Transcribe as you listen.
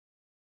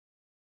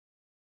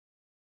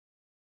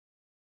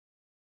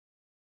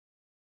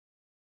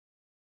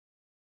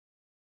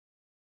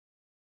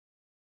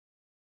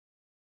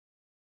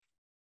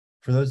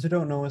For those who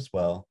don't know us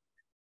well,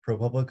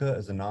 ProPublica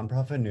is a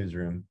nonprofit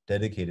newsroom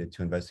dedicated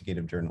to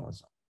investigative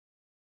journalism.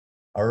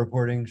 Our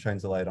reporting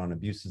shines a light on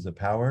abuses of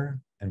power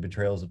and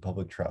betrayals of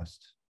public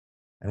trust,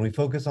 and we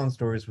focus on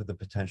stories with the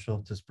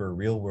potential to spur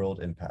real-world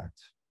impact.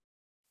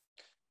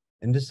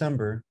 In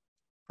December,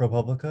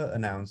 ProPublica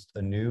announced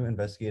a new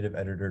investigative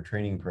editor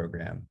training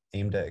program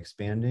aimed at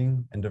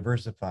expanding and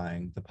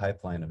diversifying the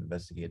pipeline of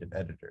investigative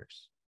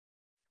editors.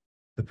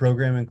 The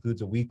program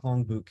includes a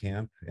week-long boot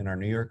camp in our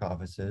New York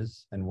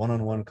offices and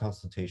one-on-one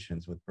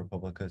consultations with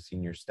ProPublica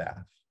senior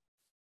staff.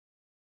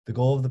 The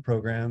goal of the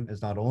program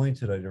is not only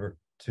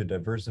to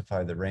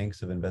diversify the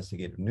ranks of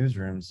investigative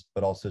newsrooms,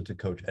 but also to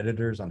coach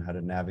editors on how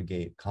to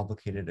navigate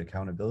complicated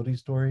accountability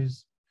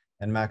stories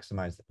and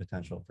maximize the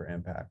potential for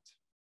impact.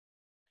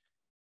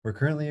 We're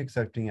currently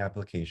accepting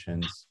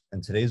applications,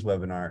 and today's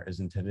webinar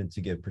is intended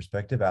to give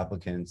prospective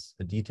applicants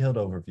a detailed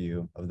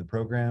overview of the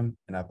program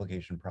and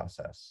application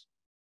process.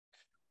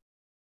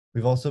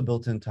 We've also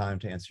built in time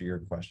to answer your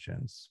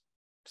questions.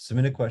 To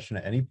submit a question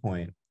at any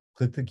point,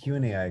 click the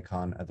Q&A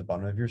icon at the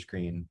bottom of your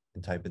screen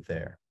and type it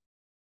there.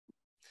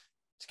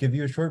 To give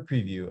you a short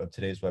preview of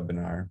today's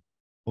webinar,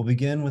 we'll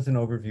begin with an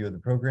overview of the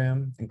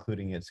program,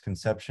 including its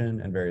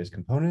conception and various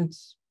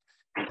components.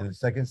 In the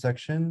second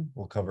section,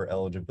 we'll cover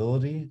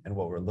eligibility and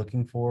what we're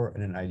looking for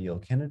in an ideal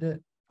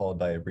candidate, followed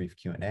by a brief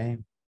Q&A.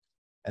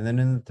 And then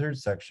in the third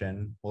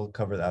section, we'll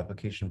cover the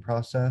application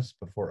process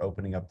before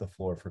opening up the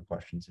floor for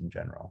questions in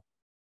general.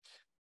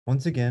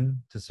 Once again,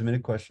 to submit a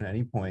question at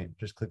any point,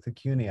 just click the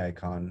Q&A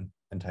icon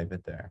and type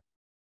it there.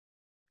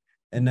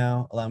 And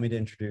now, allow me to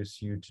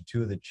introduce you to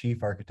two of the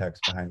chief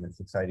architects behind this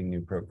exciting new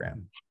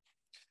program.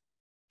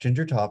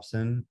 Ginger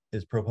Thompson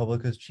is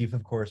ProPublica's Chief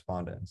of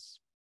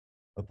Correspondence.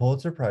 A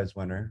Pulitzer Prize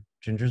winner,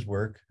 Ginger's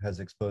work has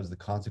exposed the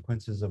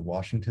consequences of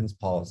Washington's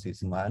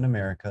policies in Latin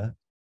America,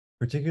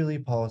 particularly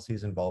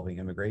policies involving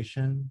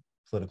immigration,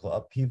 political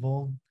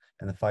upheaval,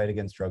 and the fight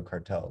against drug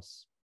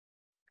cartels.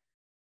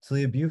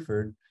 Celia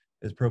Buford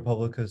is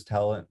ProPublica's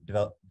Talent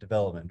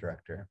Development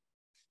Director.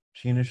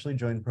 She initially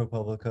joined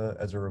ProPublica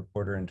as a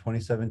reporter in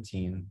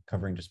 2017,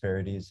 covering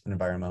disparities and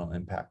environmental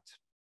impact.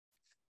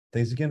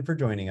 Thanks again for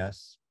joining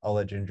us. I'll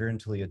let Ginger and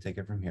Talia take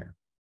it from here.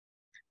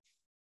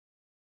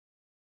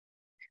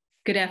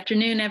 Good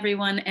afternoon,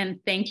 everyone, and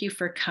thank you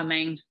for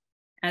coming.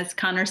 As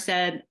Connor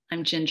said,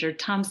 I'm Ginger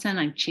Thompson.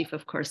 I'm Chief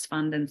of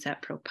Correspondence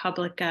at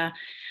ProPublica.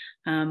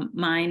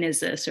 Mine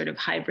is a sort of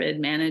hybrid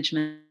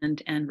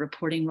management and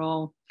reporting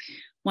role.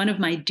 One of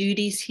my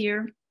duties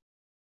here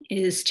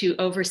is to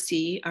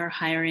oversee our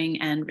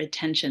hiring and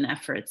retention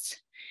efforts.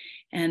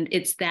 And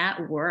it's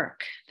that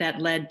work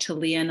that led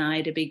Talia and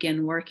I to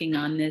begin working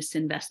on this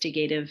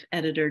investigative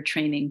editor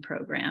training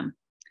program.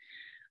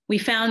 We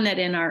found that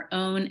in our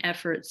own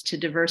efforts to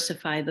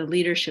diversify the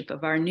leadership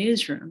of our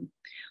newsroom,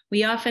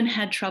 we often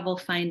had trouble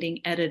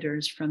finding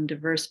editors from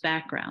diverse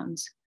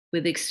backgrounds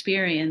with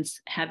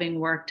experience having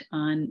worked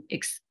on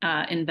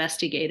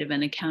investigative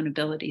and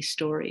accountability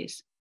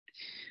stories.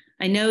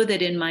 I know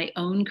that in my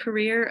own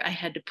career, I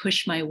had to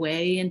push my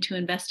way into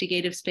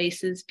investigative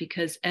spaces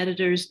because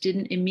editors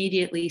didn't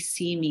immediately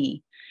see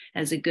me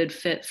as a good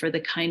fit for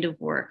the kind of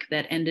work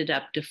that ended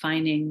up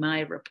defining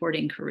my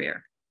reporting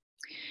career.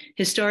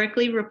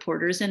 Historically,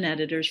 reporters and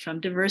editors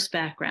from diverse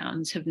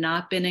backgrounds have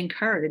not been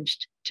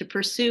encouraged to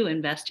pursue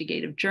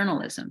investigative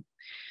journalism.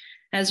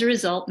 As a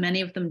result,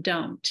 many of them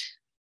don't.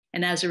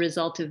 And as a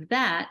result of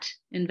that,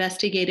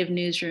 investigative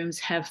newsrooms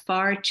have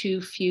far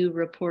too few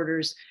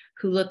reporters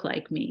who look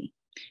like me,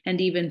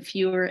 and even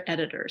fewer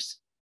editors.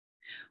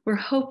 We're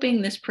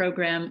hoping this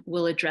program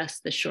will address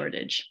the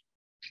shortage.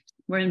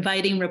 We're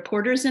inviting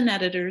reporters and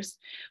editors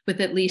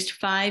with at least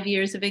 5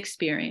 years of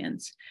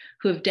experience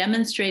who have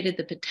demonstrated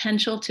the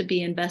potential to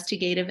be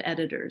investigative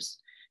editors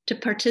to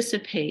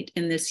participate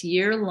in this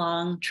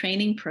year-long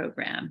training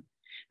program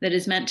that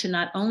is meant to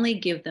not only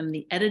give them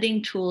the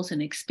editing tools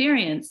and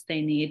experience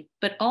they need,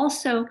 but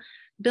also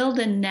build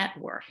a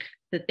network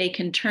that they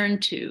can turn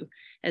to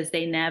as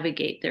they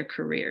navigate their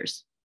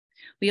careers.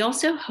 We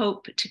also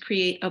hope to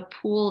create a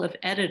pool of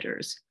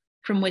editors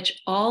from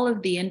which all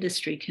of the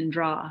industry can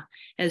draw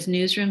as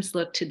newsrooms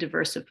look to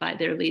diversify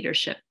their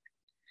leadership.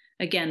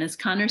 Again, as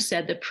Connor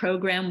said, the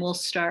program will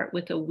start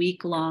with a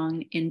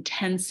week-long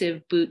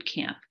intensive boot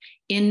camp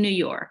in New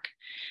York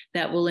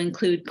that will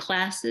include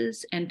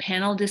classes and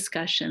panel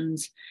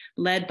discussions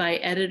led by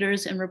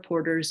editors and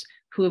reporters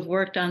who have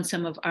worked on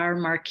some of our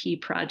marquee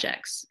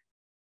projects.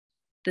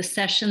 The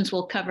sessions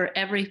will cover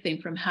everything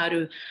from how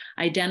to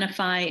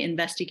identify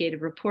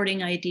investigative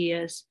reporting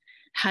ideas,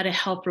 how to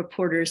help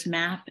reporters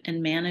map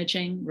and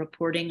managing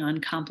reporting on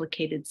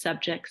complicated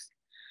subjects.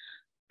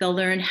 They'll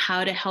learn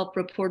how to help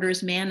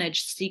reporters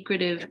manage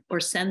secretive or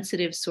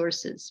sensitive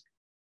sources.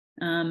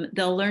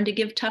 They'll learn to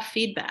give tough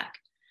feedback.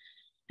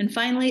 And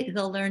finally,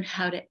 they'll learn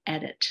how to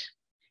edit,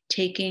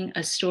 taking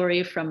a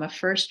story from a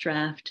first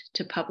draft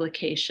to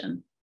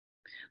publication.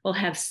 We'll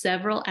have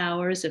several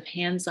hours of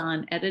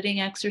hands-on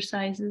editing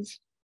exercises,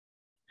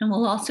 and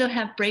we'll also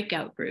have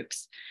breakout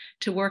groups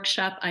to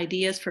workshop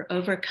ideas for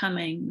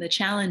overcoming the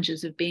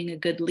challenges of being a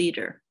good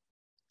leader.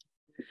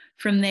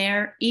 From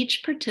there,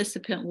 each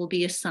participant will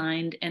be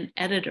assigned an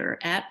editor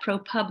at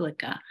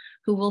ProPublica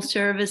who will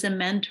serve as a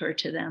mentor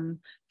to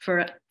them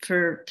for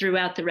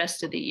throughout the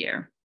rest of the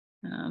year.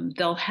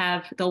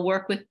 They'll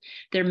work with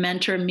their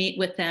mentor, meet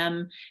with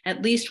them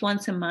at least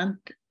once a month,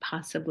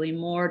 possibly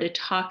more, to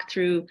talk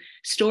through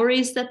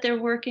stories that they're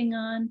working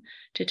on,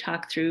 to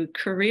talk through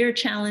career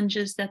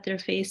challenges that they're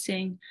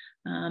facing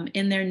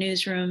in their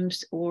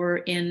newsrooms or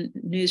in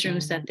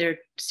newsrooms that they're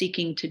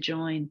seeking to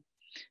join.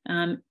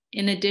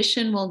 In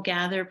addition, we'll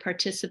gather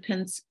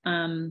participants,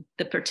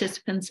 the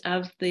participants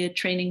of the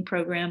training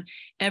program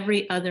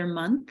every other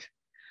month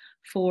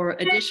for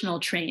additional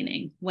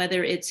training,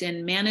 whether it's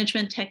in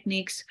management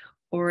techniques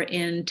or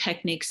in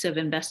techniques of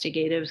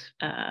investigative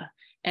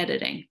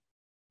editing.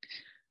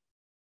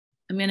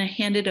 I'm going to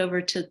hand it over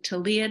to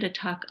Leah to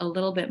talk a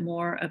little bit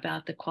more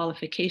about the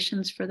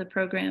qualifications for the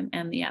program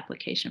and the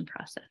application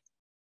process.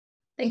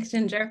 Thanks,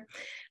 Ginger.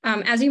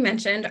 As you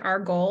mentioned, our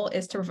goal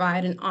is to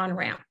provide an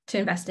on-ramp to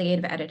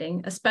investigative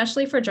editing,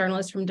 especially for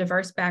journalists from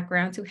diverse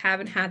backgrounds who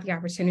haven't had the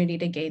opportunity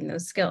to gain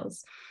those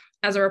skills.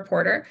 As a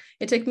reporter,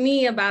 it took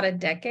me about a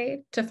decade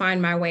to find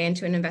my way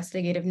into an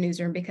investigative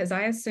newsroom because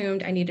I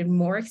assumed I needed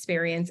more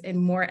experience and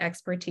more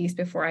expertise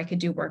before I could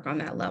do work on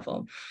that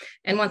level.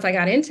 And once I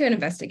got into an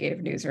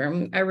investigative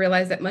newsroom, I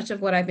realized that much of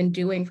what I've been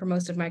doing for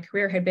most of my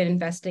career had been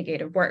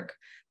investigative work,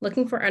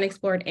 looking for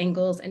unexplored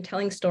angles and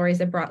telling stories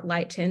that brought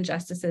light to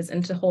injustices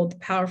and to hold the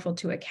powerful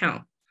to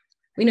account.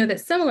 We know that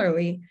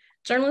similarly,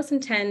 journalists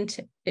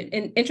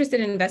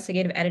interested in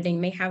investigative editing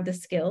may have the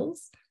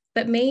skills,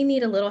 but may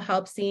need a little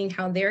help seeing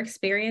how their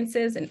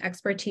experiences and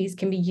expertise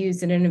can be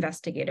used in an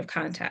investigative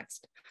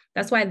context.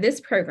 That's why this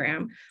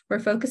program, we're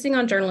focusing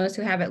on journalists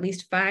who have at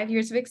least 5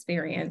 years of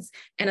experience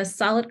and a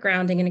solid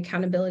grounding in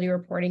accountability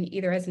reporting,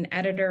 either as an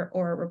editor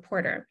or a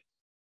reporter.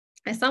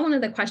 I saw one of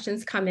the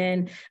questions come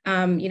in,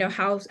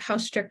 how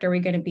strict are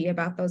we going to be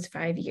about those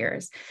 5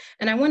 years?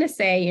 And I want to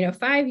say,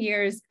 5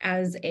 years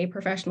as a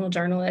professional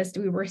journalist,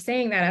 we were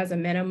saying that as a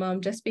minimum,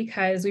 just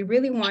because we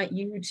really want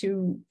you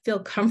to feel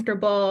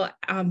comfortable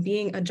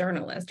being a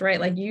journalist,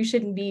 right? Like you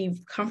should be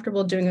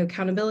comfortable doing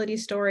accountability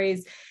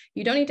stories.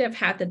 You don't need to have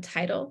had the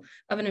title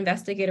of an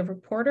investigative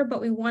reporter,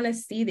 but we want to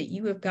see that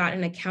you have got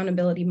an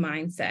accountability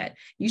mindset.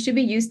 You should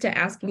be used to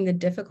asking the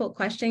difficult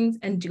questions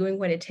and doing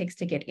what it takes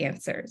to get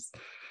answers.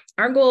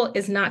 Our goal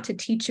is not to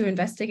teach you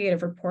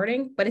investigative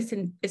reporting, but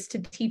it's to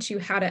teach you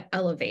how to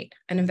elevate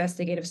an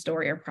investigative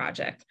story or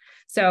project.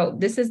 So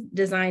this is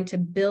designed to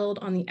build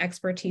on the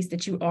expertise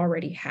that you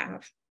already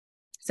have.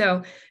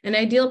 So an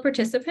ideal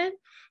participant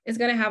is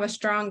going to have a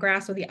strong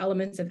grasp of the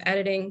elements of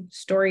editing,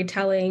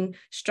 storytelling,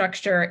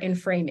 structure, and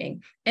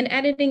framing. And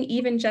editing,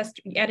 even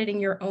just editing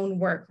your own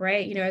work,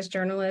 right? As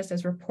journalists,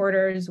 as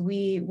reporters,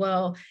 we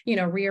will,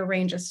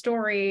 rearrange a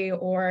story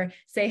or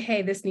say,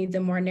 hey, this needs a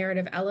more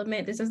narrative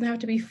element. This doesn't have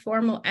to be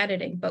formal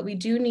editing, but we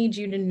do need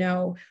you to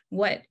know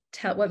what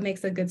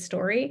makes a good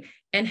story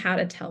and how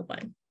to tell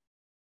one.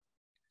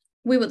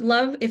 We would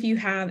love if you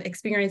have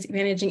experience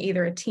managing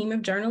either a team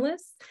of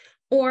journalists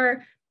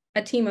or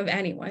a team of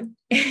anyone,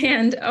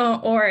 and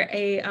or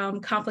a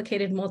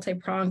complicated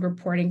multi-pronged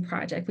reporting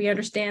project. We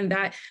understand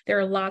that there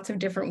are lots of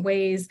different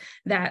ways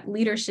that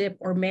leadership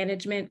or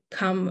management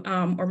come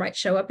or might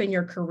show up in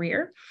your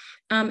career.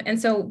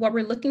 And so what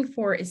we're looking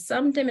for is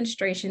some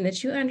demonstration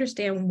that you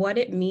understand what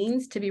it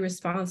means to be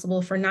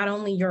responsible for not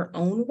only your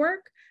own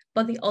work,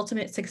 but the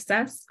ultimate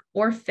success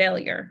or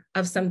failure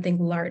of something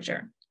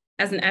larger.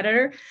 As an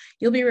editor,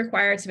 you'll be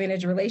required to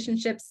manage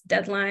relationships,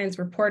 deadlines,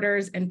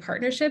 reporters, and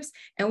partnerships,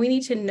 and we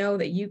need to know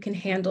that you can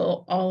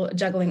handle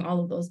juggling all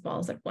of those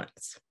balls at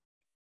once.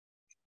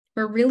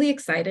 We're really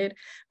excited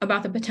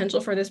about the potential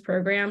for this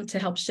program to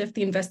help shift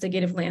the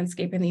investigative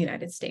landscape in the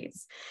United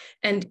States.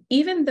 And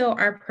even though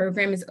our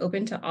program is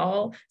open to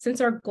all,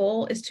 since our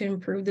goal is to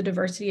improve the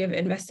diversity of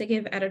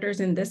investigative editors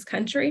in this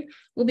country,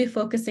 we'll be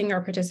focusing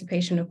our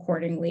participation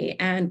accordingly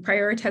and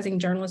prioritizing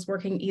journalists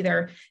working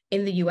either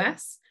in the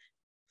US,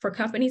 for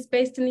companies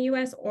based in the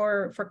US,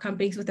 or for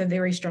companies with a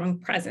very strong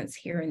presence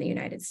here in the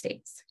United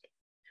States.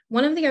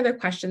 One of the other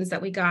questions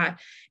that we got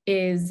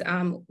is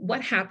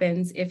what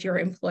happens if your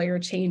employer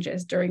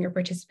changes during your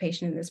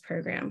participation in this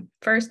program?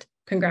 First,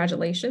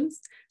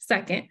 congratulations.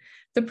 Second,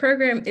 the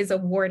program is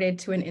awarded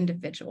to an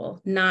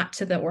individual, not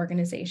to the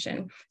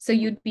organization. So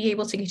you'd be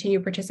able to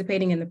continue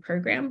participating in the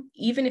program,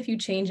 even if you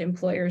change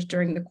employers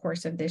during the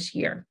course of this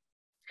year.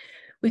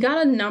 We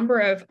got a number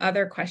of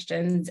other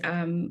questions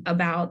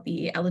about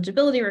the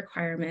eligibility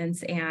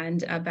requirements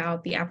and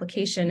about the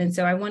application. And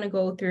so I want to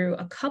go through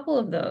a couple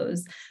of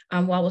those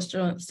while we're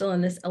still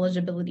in this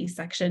eligibility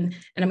section.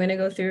 And I'm going to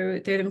go through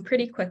them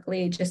pretty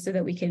quickly just so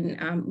that we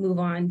can move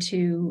on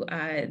to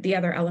the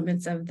other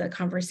elements of the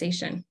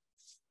conversation.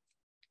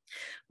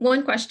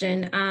 One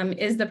question,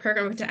 is the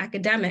program open to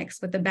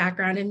academics with a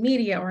background in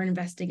media or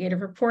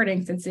investigative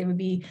reporting, since it would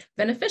be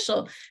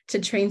beneficial to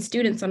train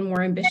students on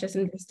more ambitious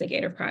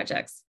investigative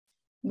projects?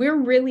 We're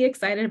really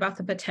excited about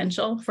the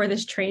potential for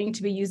this training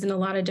to be used in a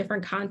lot of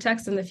different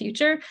contexts in the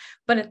future.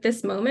 But at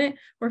this moment,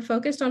 we're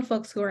focused on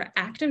folks who are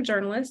active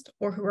journalists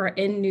or who are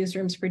in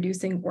newsrooms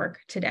producing work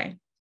today.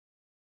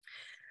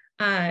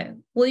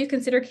 Will you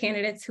consider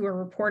candidates who are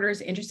reporters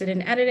interested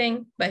in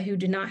editing, but who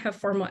do not have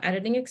formal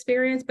editing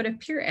experience, but have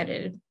peer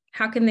edited?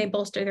 How can they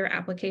bolster their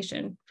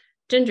application?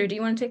 Ginger, do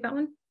you want to take that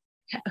one?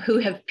 Who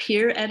have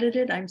peer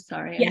edited? I'm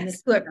sorry.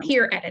 Yes, who have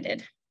peer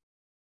edited.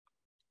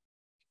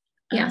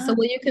 Yeah, so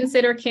will you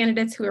consider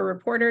candidates who are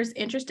reporters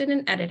interested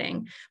in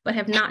editing, but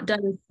have not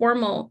done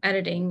formal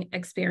editing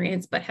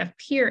experience, but have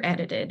peer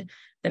edited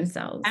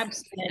themselves?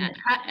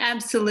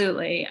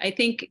 Absolutely. I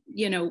think,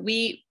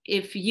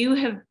 if you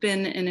have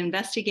been an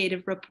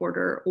investigative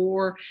reporter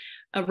or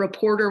a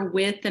reporter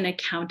with an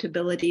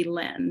accountability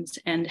lens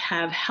and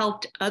have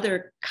helped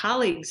other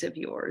colleagues of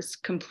yours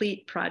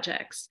complete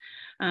projects,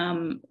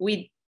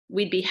 we'd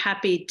be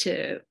happy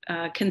to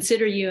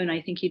consider you, and I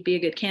think you'd be a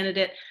good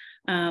candidate.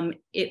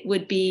 It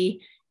would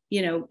be,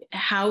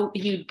 how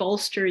you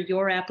bolster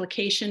your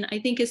application, I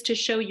think, is to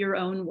show your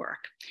own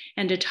work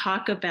and to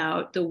talk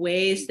about the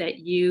ways that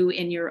you,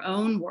 in your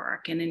own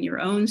work and in your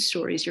own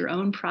stories, your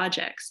own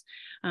projects,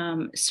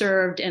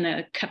 served in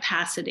a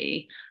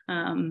capacity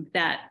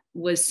that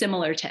was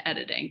similar to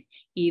editing,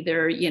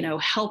 either,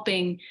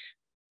 helping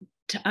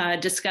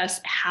discuss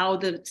how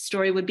the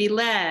story would be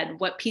led,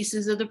 what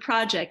pieces of the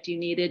project you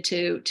needed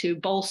to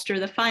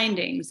bolster the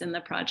findings in the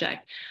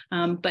project.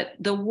 But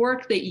the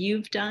work that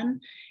you've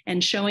done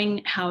and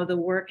showing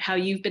how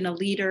you've been a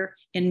leader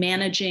in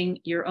managing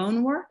your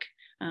own work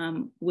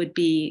would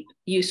be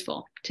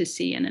useful to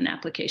see in an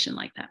application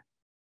like that.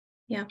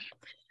 Yeah.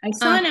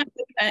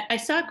 I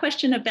saw a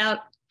question about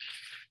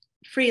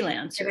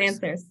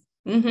freelancers.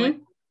 Mm-hmm.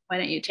 Why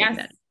don't you take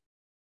that?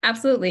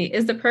 Absolutely.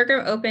 Is the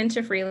program open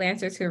to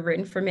freelancers who have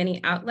written for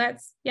many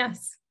outlets?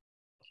 Yes.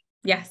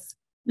 Yes.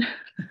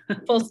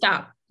 Full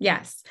stop.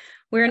 Yes.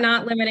 We're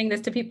not limiting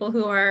this to people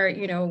who are,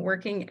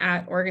 working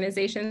at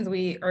organizations.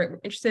 We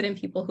are interested in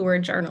people who are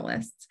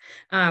journalists.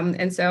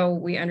 And so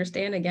we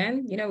understand,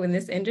 again, in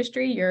this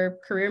industry, your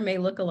career may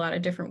look a lot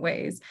of different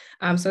ways.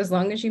 So as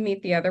long as you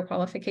meet the other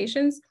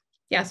qualifications,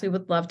 yes, we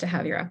would love to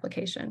have your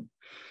application.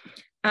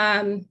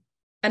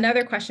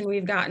 Another question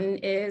we've gotten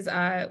is,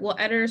 will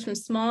editors from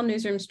small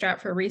newsrooms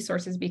strapped for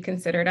resources be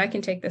considered? I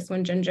can take this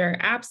one, Ginger.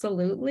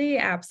 Absolutely,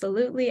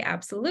 absolutely,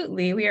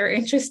 absolutely. We are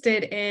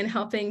interested in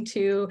helping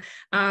to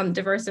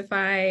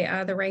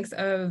diversify the ranks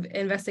of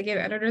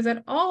investigative editors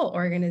at all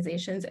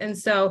organizations. And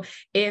so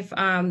if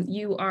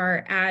you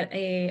are at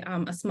a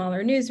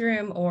smaller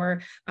newsroom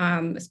or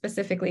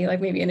specifically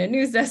like maybe in a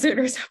news desert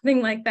or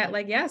something like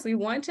that, yes, we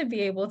want to be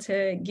able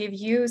to give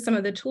you some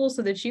of the tools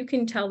so that you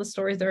can tell the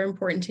stories that are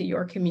important to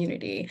your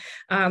community.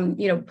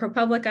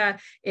 ProPublica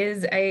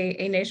is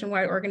a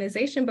nationwide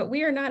organization, but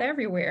we are not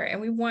everywhere. And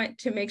we want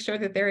to make sure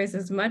that there is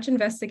as much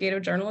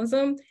investigative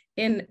journalism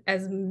in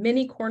as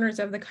many corners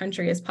of the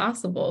country as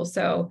possible.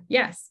 So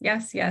yes,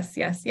 yes, yes,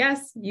 yes,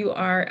 yes, you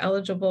are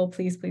eligible.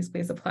 Please, please,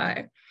 please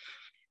apply.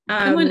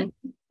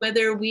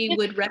 Whether we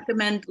would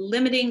recommend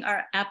limiting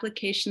our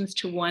applications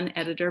to one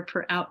editor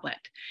per outlet.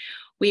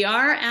 We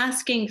are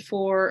asking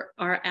for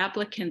our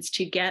applicants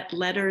to get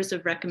letters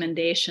of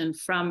recommendation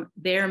from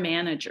their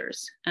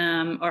managers,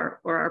 or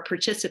our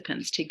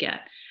participants to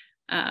get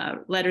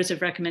letters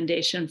of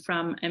recommendation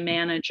from a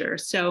manager.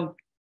 So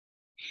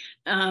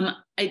I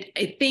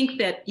think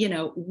that,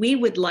 we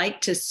would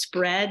like to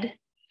spread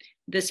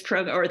this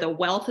program or the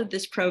wealth of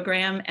this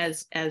program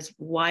as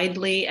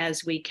widely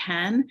as we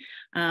can.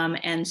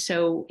 And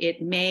so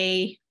it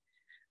may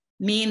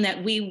mean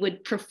that we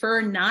would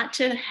prefer not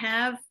to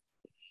have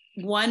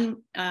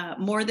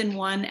more than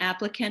one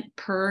applicant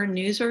per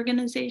news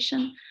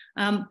organization.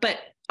 But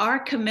our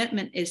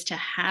commitment is to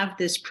have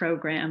this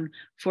program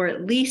for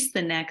at least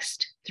the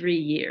next 3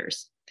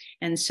 years.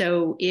 And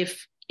so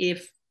if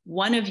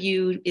one of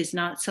you is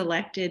not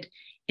selected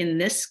in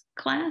this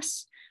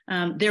class,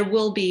 there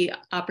will be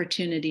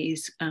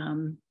opportunities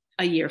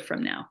a year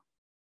from now.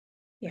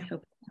 Yeah,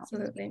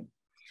 absolutely.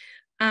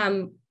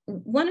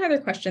 One other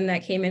question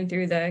that came in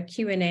through the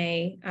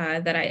Q&A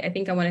that I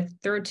think I want to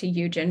throw to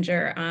you,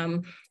 Ginger.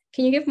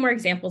 Can you give more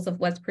examples of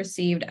what's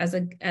perceived as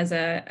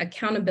a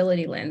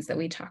accountability lens that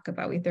we talk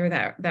about? We throw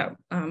that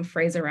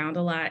phrase around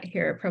a lot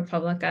here at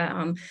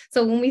ProPublica.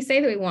 So when we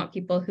say that we want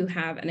people who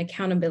have an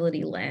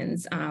accountability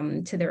lens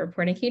to their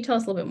reporting, can you tell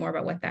us a little bit more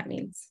about what that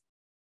means?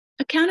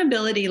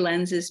 Accountability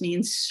lenses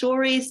means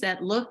stories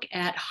that look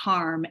at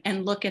harm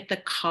and look at the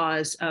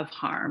cause of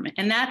harm.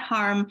 And that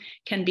harm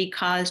can be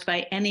caused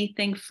by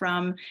anything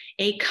from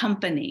a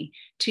company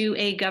to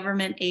a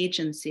government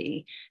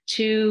agency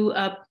to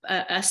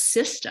a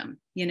system.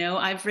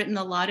 I've written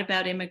a lot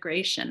about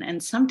immigration,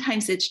 and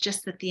sometimes it's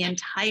just that the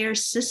entire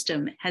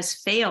system has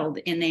failed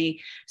in a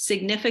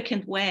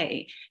significant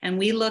way. And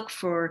we look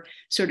for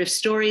sort of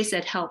stories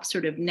that help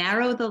sort of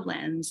narrow the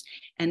lens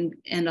and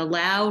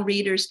allow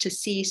readers to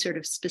see sort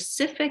of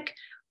specific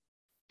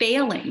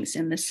failings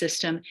in the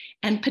system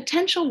and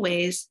potential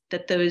ways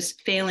that those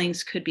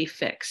failings could be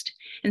fixed.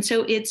 And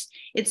so it's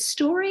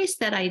stories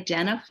that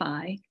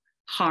identify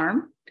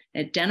harm,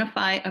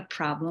 identify a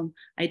problem,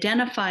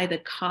 identify the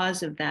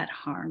cause of that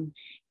harm,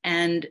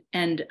 and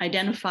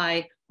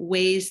identify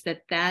ways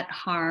that that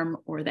harm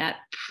or that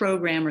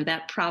program or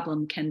that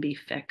problem can be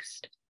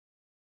fixed.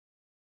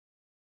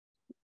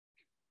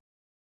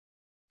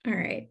 All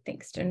right,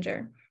 thanks,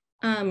 Ginger.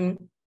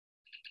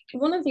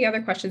 One of the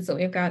other questions that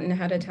we've gotten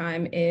ahead of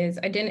time is,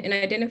 in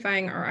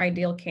identifying our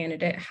ideal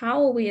candidate,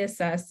 how will we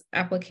assess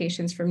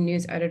applications from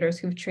news editors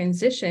who've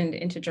transitioned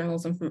into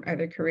journalism from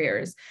other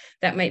careers?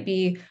 That might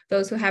be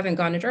those who haven't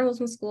gone to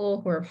journalism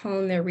school, who have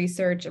honed their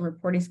research and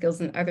reporting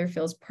skills in other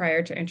fields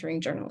prior to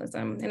entering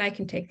journalism. And I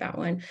can take that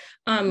one.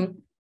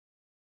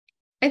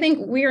 I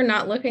think we are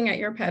not looking at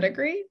your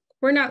pedigree.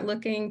 We're not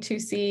looking to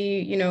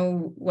see,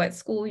 what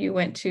school you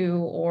went to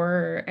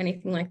or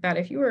anything like that.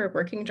 If you are a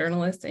working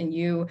journalist and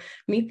you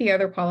meet the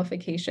other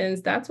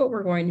qualifications, that's what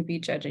we're going to be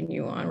judging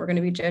you on. We're going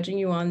to be judging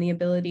you on the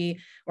ability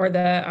or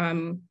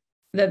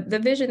the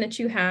vision that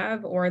you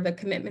have or the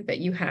commitment that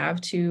you have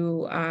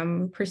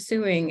to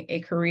pursuing a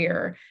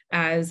career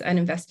as an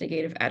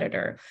investigative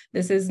editor.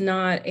 This is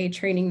not a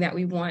training that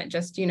we want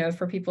just,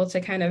 for people to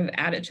kind of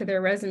add it to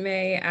their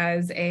resume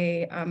as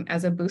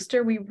a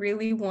booster. We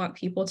really want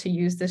people to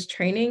use this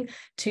training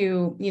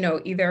to,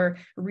 either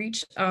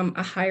reach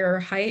a higher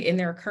height in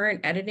their current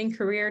editing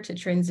career, to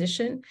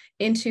transition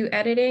into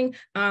editing.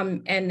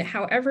 And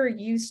however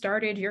you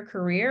started your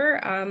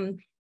career,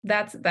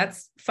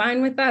 that's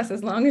fine with us,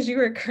 as long as you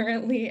are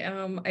currently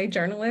a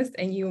journalist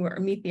and you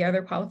meet the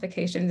other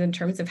qualifications in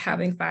terms of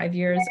having 5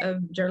 years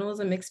of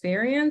journalism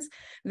experience,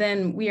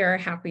 then we are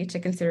happy to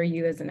consider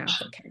you as an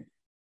applicant.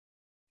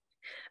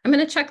 I'm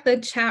going to check the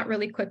chat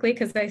really quickly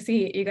because I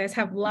see you guys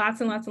have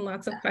lots and lots and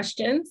lots of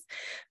questions.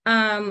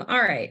 All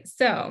right,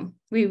 so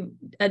we've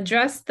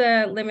addressed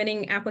the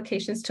limiting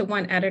applications to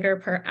one editor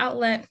per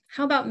outlet.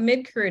 How about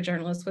mid-career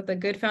journalists with a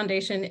good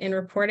foundation in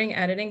reporting,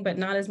 editing, but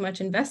not as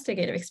much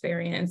investigative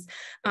experience?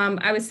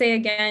 I would say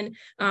again,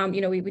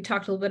 we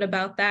talked a little bit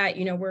about that.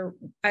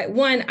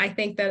 I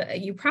think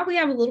that you probably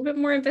have a little bit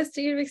more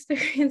investigative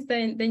experience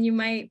than you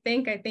might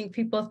think. I think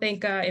people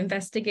think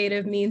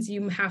investigative means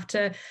you have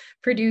to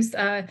produce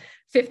a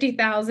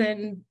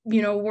 50,000,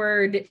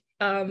 word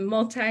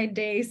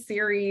multi-day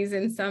series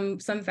in some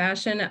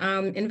fashion.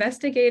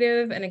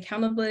 Investigative and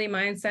accountability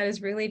mindset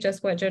is really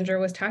just what Ginger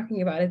was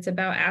talking about. It's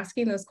about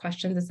asking those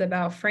questions. It's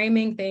about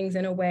framing things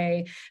in a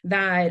way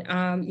that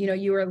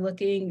you are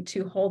looking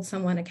to hold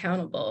someone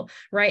accountable,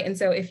 right? And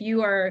so if you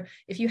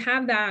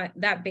have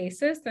that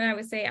basis, then I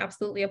would say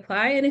absolutely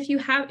apply. And if you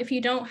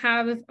don't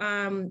have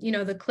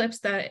the clips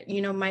that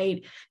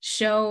might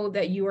show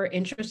that you are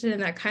interested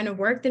in that kind of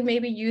work, then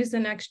maybe use the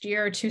next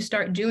year to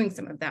start doing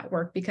some of that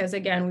work, because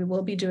again, we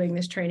will be doing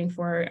this training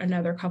for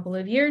another couple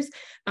of years.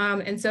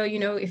 And so,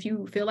 if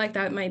you feel like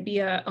that might be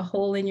a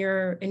hole in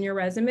your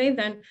resume,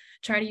 then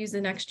try to use the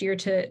next year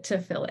to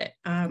fill it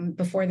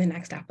before the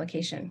next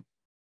application.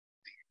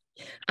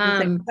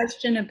 There's a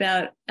question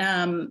about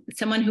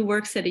someone who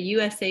works at a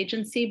U.S.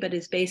 agency but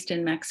is based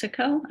in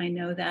Mexico. I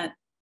know that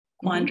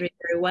quandary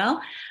very well,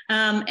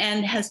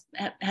 and has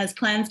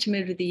plans to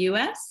move to the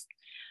U.S.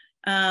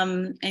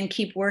 And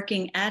keep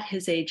working at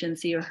his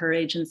agency or her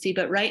agency.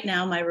 But right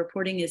now my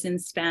reporting is in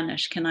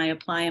Spanish. Can I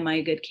apply? Am I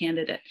a good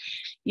candidate?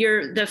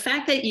 The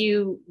fact that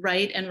you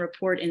write and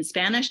report in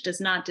Spanish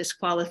does not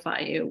disqualify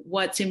you.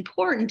 What's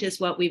important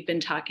is what we've been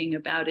talking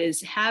about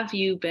is, have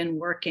you been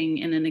working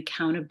in an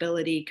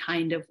accountability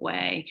kind of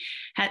way?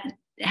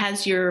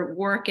 Has your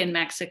work in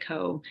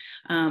Mexico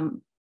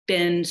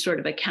been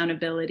sort of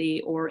accountability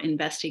or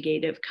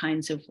investigative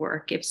kinds of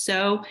work? If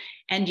so,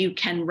 and you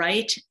can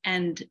write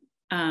and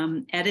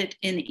edit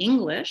in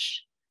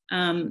English,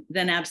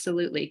 then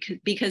absolutely,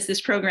 because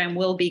this program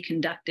will be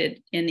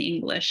conducted in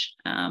English.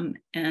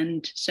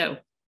 And so,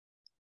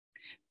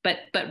 but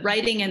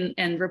writing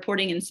and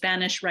reporting in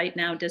Spanish right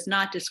now does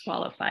not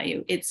disqualify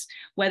you. It's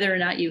whether or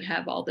not you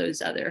have all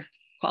those other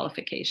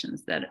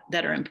qualifications that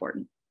are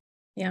important.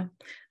 Yeah.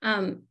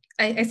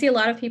 I see a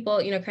lot of people,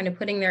 kind of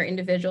putting their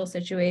individual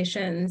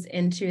situations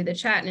into the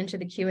chat and into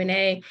the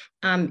Q&A.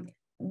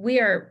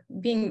 We are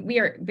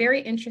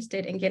very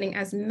interested in getting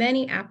as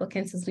many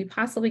applicants as we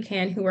possibly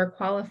can who are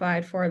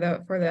qualified for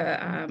the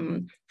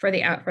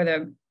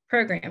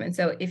program. And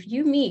so if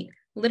you meet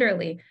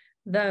literally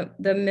the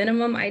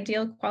minimum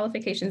ideal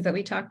qualifications that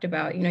we talked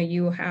about,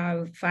 you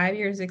have 5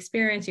 years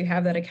experience, you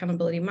have that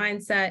accountability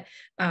mindset,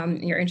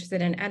 you're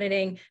interested in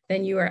editing,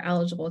 then you are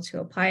eligible to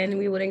apply, and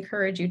we would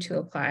encourage you to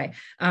apply.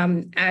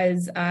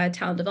 As a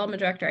talent development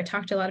director, I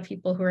talk to a lot of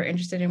people who are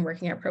interested in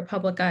working at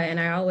ProPublica, and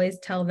I always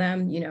tell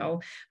them,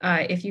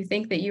 if you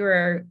think that you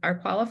are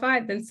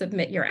qualified, then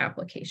submit your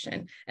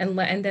application and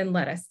then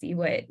let us see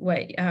what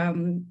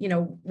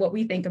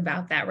we think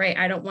about that, right?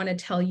 I don't want to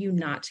tell you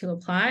not to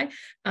apply.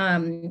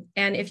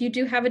 And if you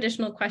do have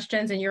additional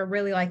questions and you're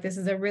really like, this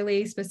is a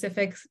really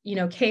specific,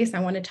 case, I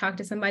want to talk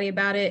to somebody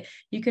about it,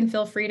 you can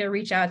feel free to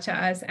reach out to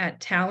us at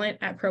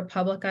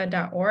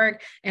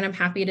talent@propublica.org. And I'm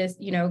happy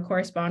to,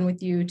 correspond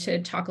with you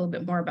to talk a little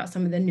bit more about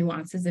some of the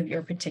nuances of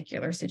your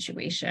particular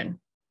situation.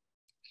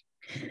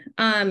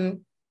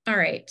 All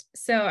right,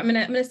 so I'm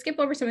gonna skip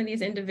over some of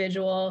these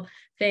individual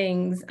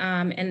things,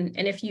 and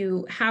if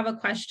you have a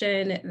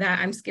question that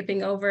I'm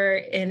skipping over,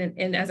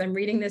 and as I'm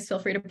reading this, feel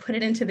free to put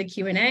it into the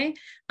Q&A,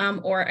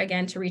 or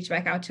again to reach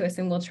back out to us,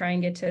 and we'll try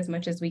and get to as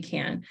much as we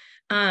can.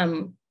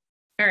 All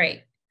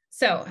right,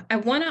 so I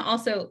want to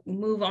also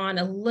move on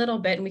a little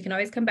bit, and we can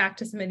always come back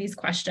to some of these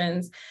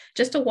questions,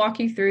 just to walk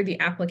you through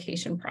the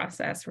application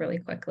process really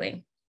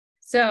quickly.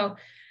 So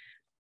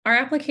our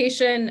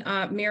application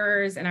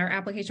mirrors, and our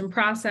application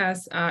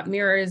process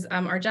mirrors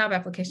our job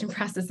application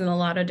process in a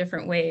lot of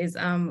different ways.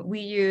 We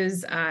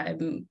use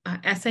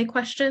essay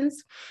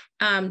questions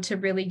to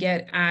really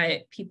get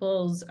at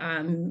people's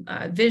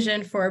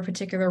vision for a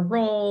particular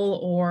role,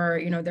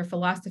 or their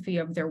philosophy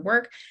of their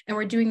work. And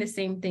we're doing the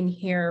same thing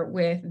here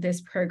with this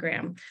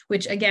program,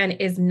 which again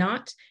is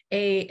not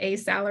a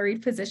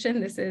salaried position.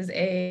 This is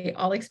a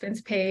all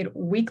expense paid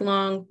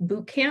week-long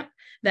boot camp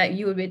that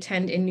you would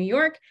attend in New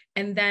York.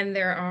 And then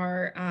there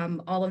are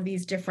all of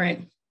these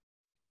different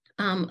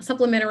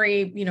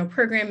supplementary,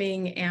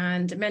 programming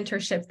and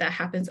mentorship that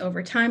happens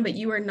over time, but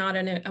you are not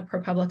a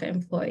ProPublica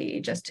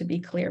employee, just to be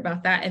clear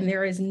about that. And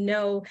there is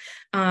no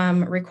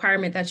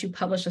requirement that you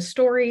publish a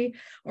story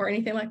or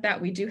anything like that.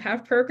 We do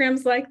have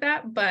programs like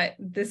that, but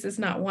this is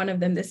not one of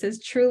them. This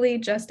is truly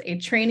just a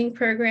training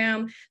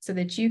program so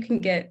that you can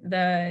get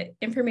the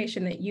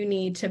information that you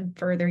need to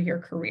further your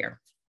career.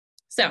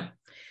 So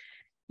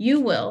you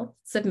will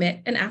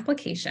submit an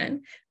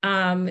application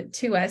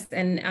to us,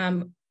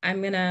 and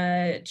I'm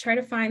gonna try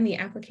to find the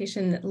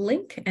application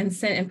link and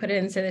put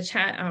it into the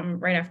chat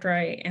right after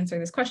I answer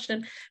this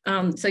question.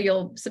 So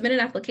you'll submit an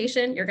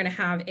application. You're gonna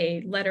have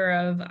a letter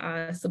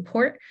of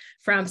support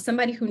from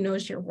somebody who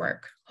knows your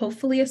work,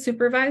 hopefully a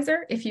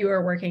supervisor if you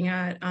are working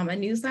at a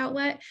news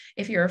outlet,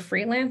 if you're a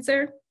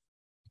freelancer,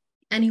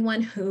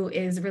 anyone who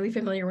is really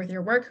familiar with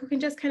your work, who can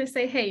just kind of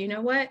say, hey, you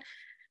know what?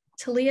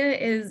 Talia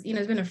has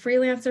been a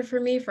freelancer for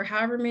me for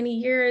however many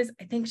years.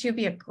 I think she would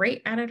be a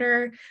great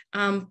editor,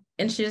 and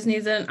she just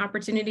needs an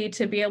opportunity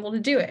to be able to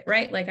do it,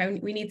 right? Like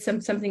we need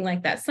something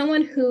like that.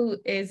 Someone who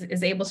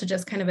is able to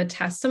just kind of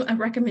attest a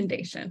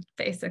recommendation,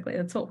 basically.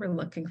 That's what we're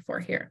looking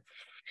for here.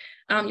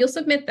 You'll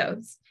submit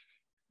those.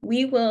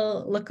 We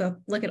will look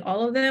at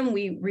all of them.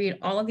 We read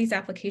all of these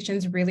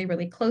applications really,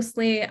 really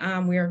closely.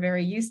 We are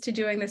very used to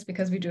doing this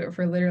because we do it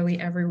for literally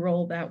every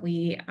role that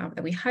we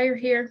hire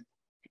here.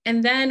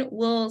 And then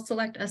we'll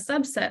select a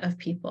subset of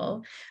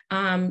people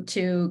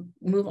to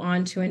move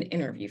on to an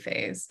interview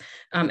phase.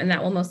 And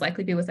that will most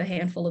likely be with a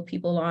handful of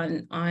people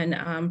on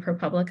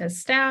ProPublica's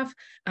staff,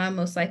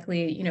 most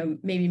likely,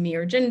 maybe me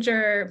or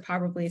Ginger,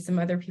 probably some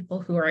other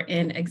people who are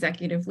in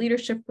executive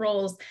leadership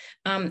roles.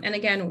 And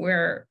again,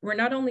 we're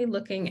not only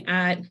looking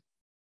at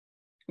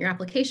your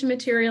application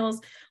materials,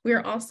 we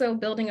are also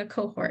building a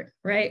cohort,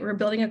 right? We're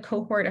building a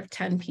cohort of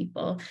 10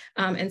 people.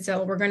 And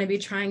so we're going to be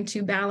trying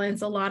to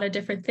balance a lot of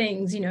different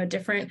things,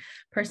 different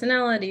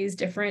personalities,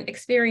 different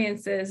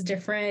experiences,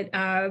 different,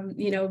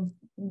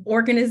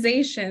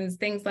 organizations,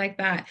 things like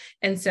that.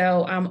 And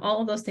so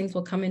all of those things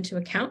will come into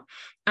account.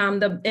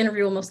 The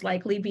interview will most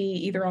likely be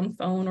either on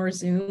phone or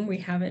Zoom. We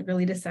haven't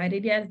really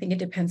decided yet. I think it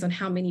depends on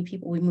how many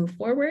people we move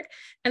forward,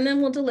 and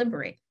then we'll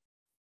deliberate.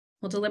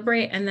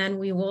 And then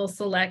we will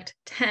select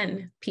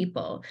 10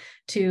 people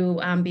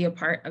to be a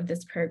part of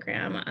this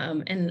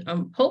program. And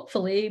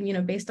hopefully,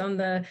 based on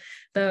the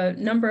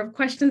number of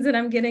questions that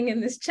I'm getting in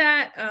this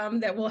chat,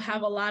 that we'll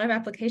have a lot of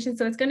applications.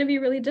 So it's going to be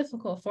really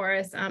difficult for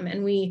us.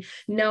 And we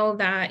know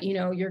that,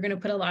 you're going to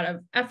put a lot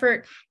of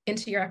effort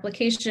into your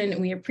application,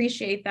 and we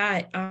appreciate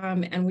that.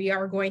 And we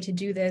are going to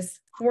do this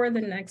for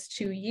the next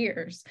 2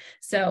 years.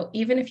 So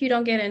even if you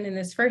don't get in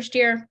this first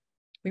year,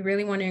 we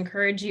really want to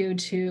encourage you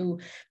to,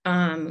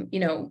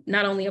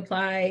 not only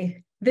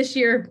apply this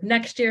year,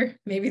 next year,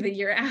 maybe the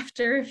year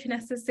after if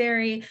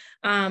necessary,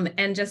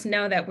 and just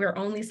know that we're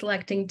only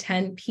selecting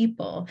 10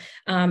 people.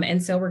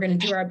 And so we're going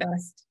to do our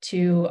best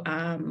to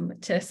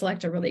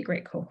select a really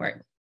great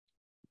cohort.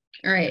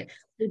 All right.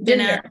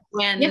 Jenna,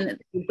 when the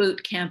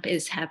boot camp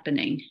is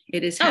happening,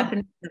 it is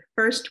happening the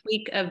first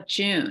week of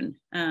June,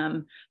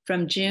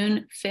 from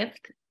June 5th.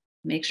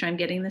 Make sure I'm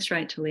getting this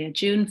right, Talia.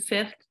 June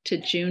 5th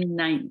to June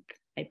 9th.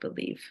 I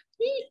believe.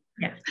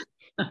 Yeah.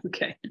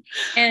 Okay.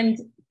 And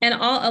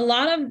a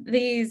lot of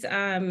things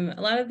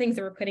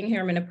that we're putting here,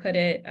 I'm going to put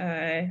it,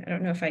 I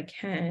don't know if I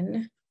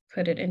can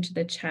put it into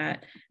the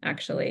chat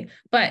actually,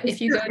 but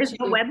if you go to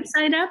the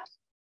website up,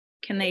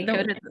 can they go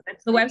to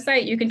the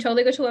website? You can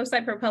totally go to the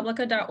website,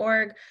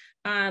 ProPublica.org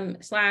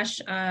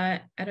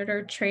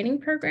 /editor training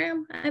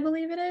program, I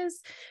believe it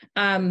is.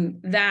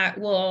 That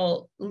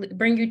will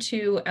bring you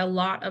to a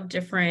lot of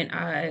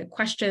different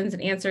questions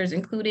and answers,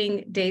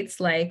 including dates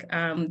like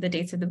the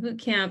dates of the boot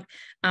camp,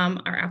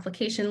 our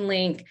application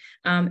link,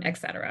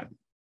 etc.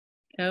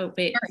 Oh,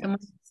 wait,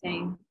 someone's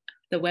saying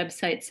the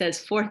website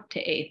says 4th to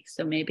 8th,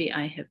 so maybe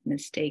I have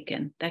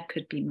mistaken. That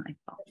could be my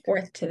fault.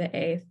 4th to the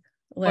 8th.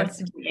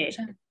 Let's 4th to the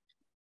 8th.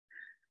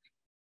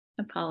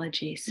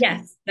 Apologies.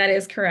 Yes, that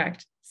is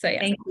correct. So yes.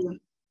 Thank you.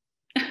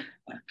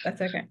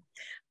 That's okay.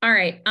 All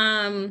right.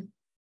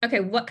 Okay,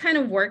 what kind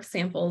of work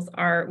samples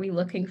are we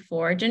looking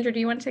for? Ginger, do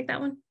you want to take that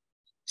one?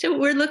 So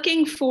we're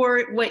looking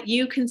for what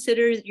you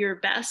consider your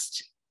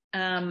best,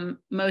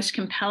 most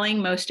compelling,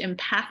 most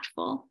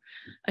impactful,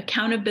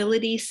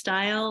 accountability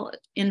style,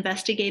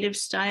 investigative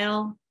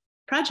style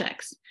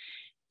projects.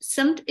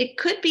 It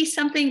could be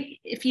something,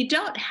 if you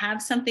don't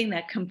have something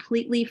that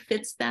completely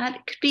fits that,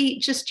 it could be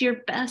just your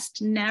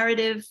best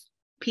narrative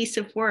piece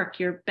of work,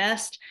 your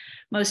best,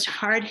 most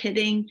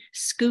hard-hitting,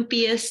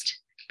 scoopiest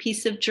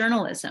piece of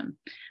journalism.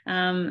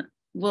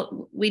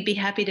 We'd be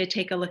happy to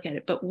take a look at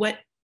it, but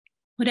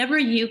whatever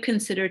you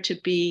consider to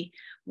be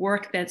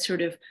work that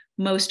sort of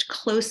most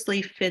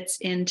closely fits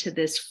into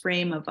this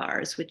frame of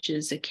ours, which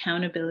is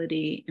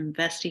accountability,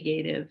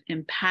 investigative,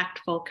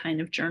 impactful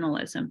kind of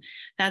journalism.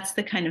 That's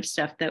the kind of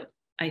stuff that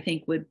I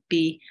think would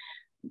be,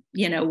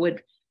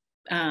 would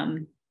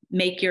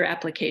make your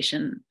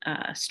application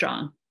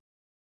strong.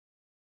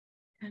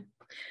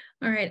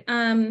 All right.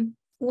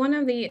 One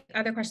of the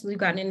other questions we've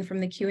gotten in from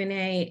the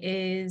Q&A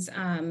is,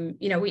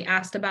 we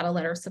asked about a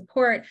letter of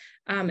support,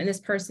 and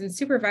this person's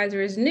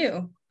supervisor is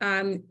new.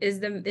 Is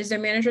their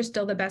manager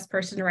still the best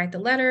person to write the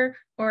letter,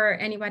 or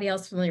anybody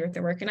else familiar with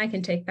their work? And I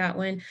can take that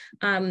one.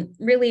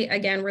 Really,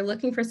 again, we're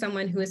looking for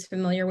someone who is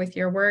familiar with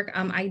your work,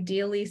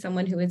 ideally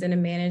someone who is in a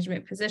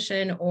management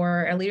position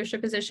or a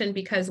leadership position,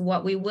 because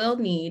what we will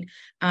need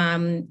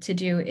to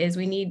do is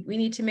we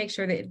need to make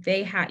sure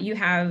that you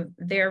have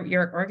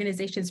your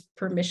organization's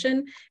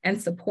permission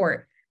and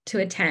support to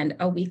attend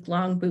a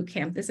week-long boot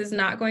camp. This is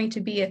not going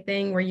to be a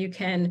thing where you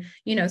can,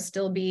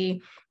 still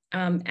be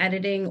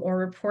editing or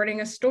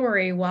reporting a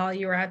story while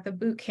you're at the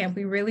boot camp.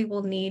 We really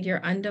will need your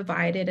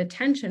undivided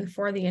attention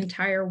for the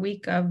entire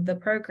week of the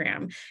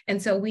program. And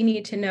so we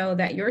need to know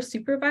that your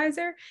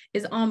supervisor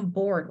is on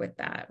board with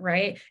that,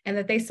 right? And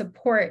that they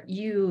support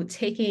you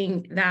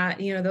taking that,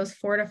 those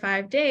 4 to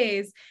 5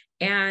 days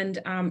and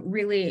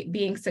really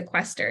being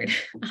sequestered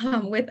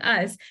with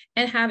us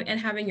and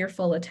having your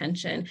full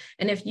attention.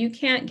 And if you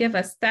can't give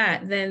us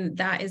that, then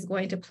that is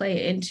going to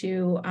play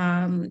into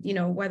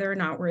whether or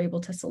not we're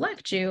able to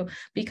select you,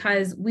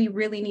 because we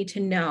really need to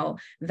know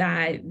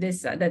that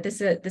this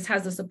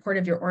has the support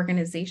of your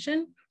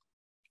organization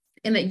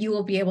and that you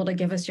will be able to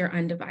give us your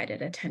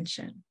undivided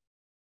attention.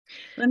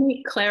 Let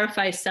me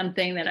clarify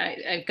something that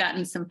I've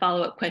gotten some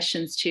follow-up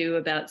questions to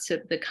about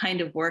the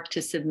kind of work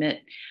to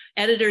submit.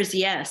 Editors,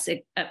 yes,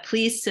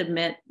 please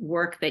submit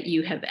work that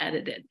you have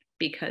edited,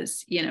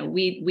 because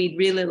we'd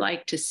really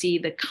like to see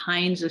the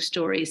kinds of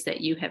stories that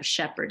you have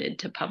shepherded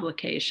to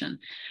publication.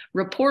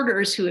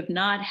 Reporters who have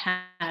not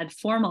had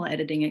formal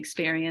editing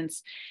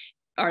experience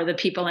are the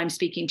people I'm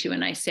speaking to,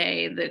 and I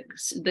say the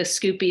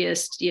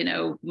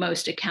scoopiest,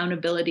 most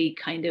accountability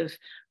kind of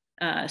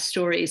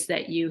stories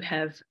that you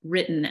have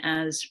written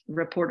as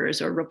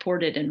reporters, or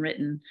reported and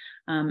written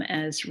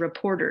as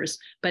reporters.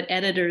 But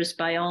editors,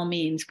 by all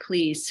means,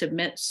 please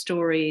submit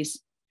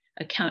stories,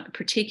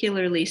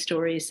 particularly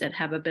stories that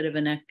have a bit of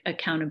an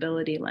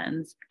accountability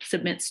lens.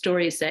 Submit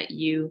stories that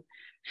you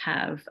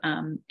have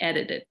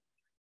edited.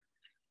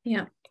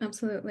 Yeah,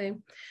 absolutely.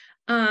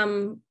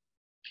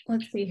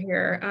 Let's see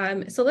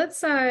here. So let's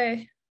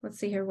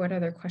see here. What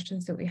other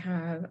questions do we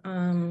have?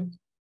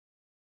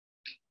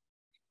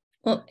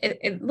 Well,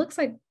 it looks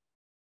like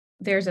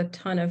there's a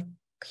ton of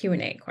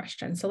Q&A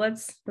questions. So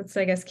let's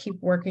I guess keep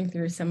working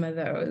through some of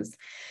those.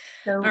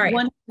 So all right.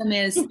 One of them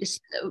is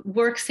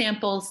work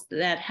samples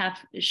that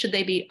should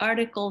they be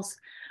articles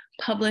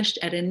published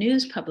at a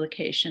news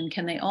publication?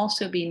 Can they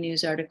also be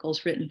news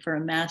articles written for a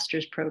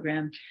master's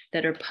program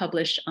that are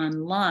published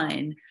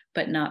online,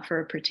 but not for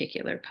a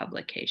particular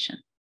publication?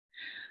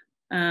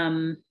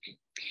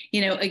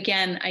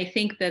 Again, I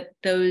think that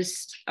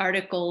those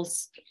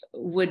articles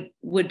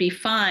would be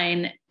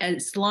fine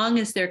as long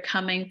as they're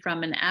coming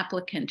from an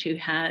applicant who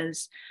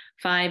has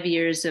 5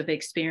 years of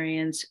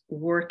experience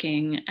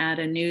working at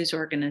a news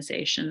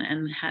organization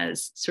and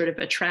has sort of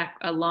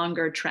a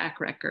longer track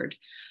record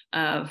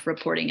of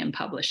reporting and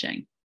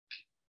publishing.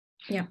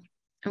 Yeah.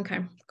 Okay,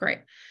 great.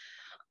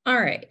 All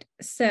right.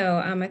 So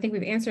I think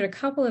we've answered a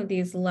couple of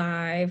these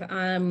live.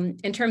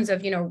 In terms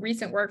of,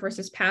 recent work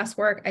versus past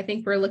work, I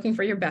think we're looking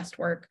for your best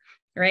work,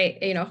 right?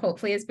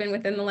 Hopefully it's been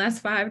within the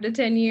last 5 to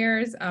 10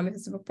 years. If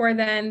it's before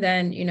then,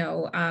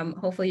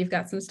 hopefully you've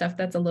got some stuff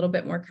that's a little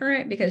bit more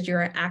current because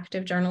you're an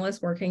active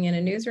journalist working in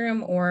a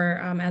newsroom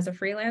or as a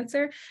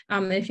freelancer.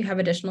 If you have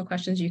additional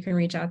questions, you can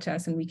reach out to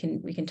us and we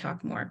can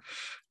talk more.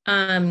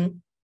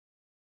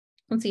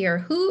 Let's see here.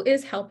 Who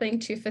is helping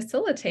to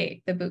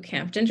facilitate the boot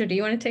camp? Ginger, do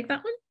you want to take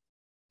that one?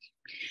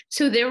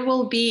 So there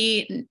will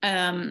be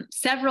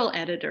several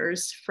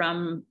editors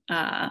from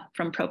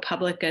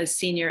ProPublica's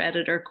senior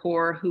editor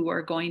corps who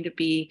are going to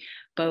be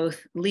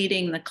both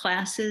leading the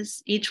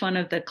classes. Each one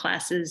of the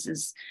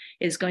classes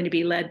is going to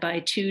be led by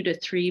 2 to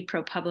 3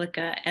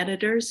 ProPublica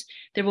editors.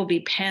 There will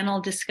be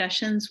panel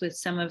discussions with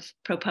some of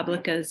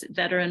ProPublica's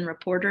veteran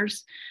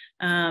reporters.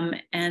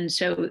 And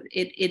so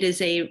it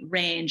is a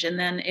range. And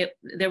then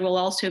there will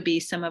also be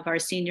some of our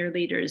senior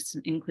leaders,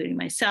 including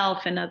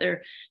myself and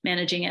other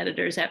managing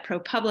editors at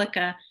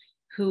ProPublica,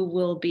 who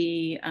will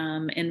be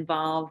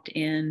involved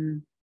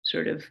in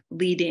sort of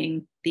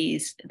leading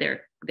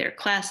their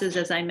classes.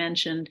 As I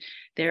mentioned,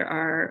 there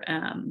are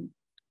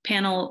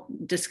panel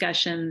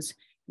discussions.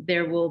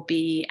 There will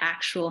be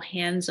actual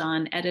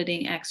hands-on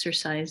editing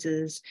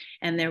exercises,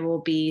 and there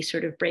will be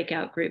sort of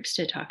breakout groups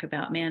to talk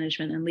about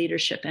management and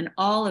leadership. And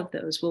all of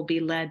those will be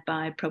led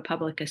by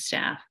ProPublica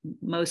staff,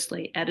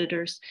 mostly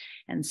editors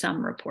and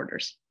some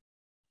reporters.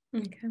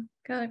 Okay,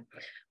 got it.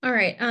 All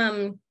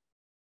right.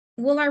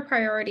 Will our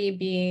priority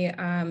be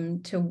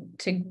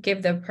to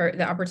give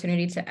the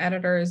opportunity to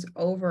editors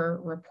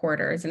over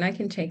reporters? And I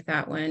can take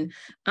that one.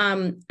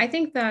 I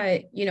think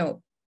that,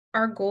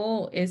 our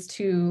goal is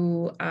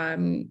to, I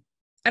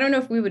don't know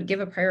if we would give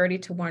a priority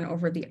to one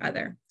over the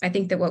other. I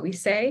think that what we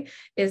say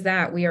is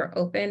that we are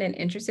open and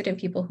interested in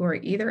people who are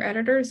either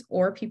editors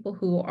or people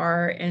who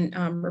are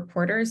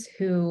reporters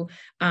who,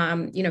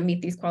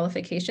 meet these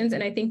qualifications.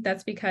 And I think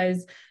that's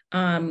because,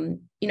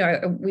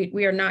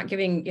 we are not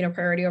giving,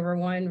 priority over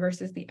one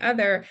versus the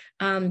other,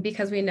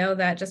 because we know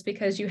that just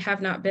because you have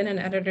not been an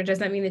editor does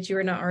not mean that you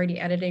are not already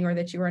editing or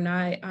that you are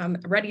not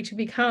ready to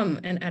become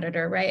an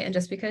editor, right? And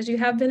just because you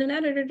have been an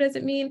editor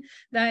doesn't mean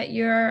that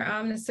you're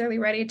necessarily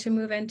ready to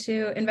move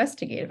into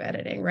investigative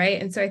editing,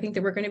 right? And so I think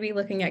that we're going to be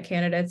looking at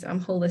candidates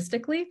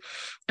holistically,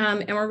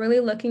 and we're really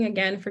looking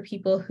again for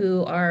people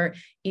who are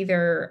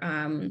either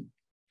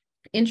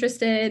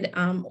interested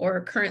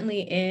or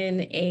currently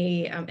in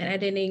an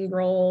editing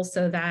role,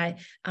 so that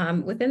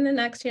within the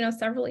next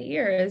several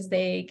years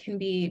they can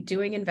be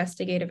doing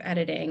investigative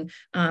editing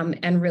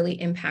and really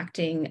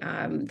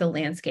impacting the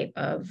landscape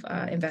of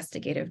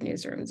investigative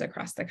newsrooms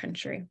across the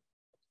country.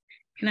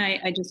 And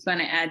I just want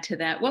to add to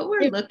that. What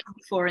we're looking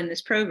for in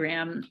this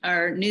program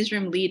are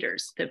newsroom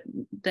leaders,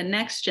 the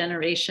next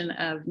generation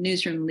of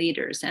newsroom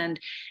leaders, and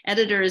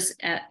editors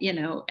at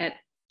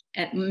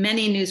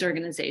many news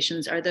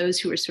organizations are those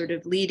who are sort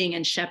of leading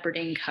and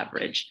shepherding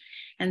coverage.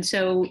 And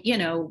so,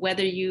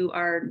 whether you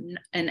are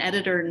an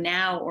editor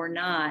now or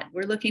not,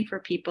 we're looking for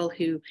people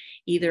who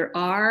either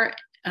are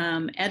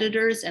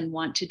editors and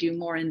want to do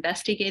more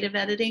investigative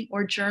editing,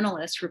 or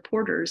journalists,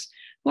 reporters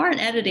who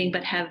aren't editing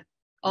but have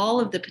all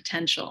of the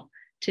potential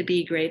to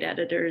be great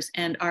editors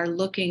and are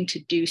looking to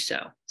do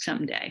so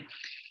someday.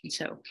 And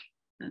so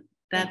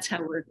that's how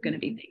we're going to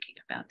be thinking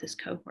about this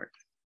cohort.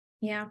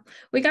 Yeah,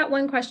 we got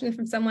one question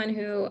from someone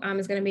who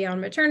is going to be on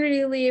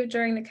maternity leave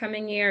during the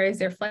coming year. Is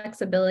there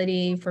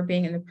flexibility for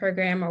being in the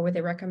program, or would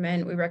they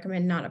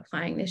recommend not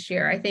applying this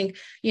year? I think,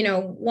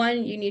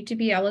 one, you need to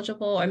be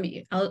eligible or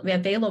be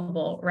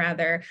available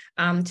rather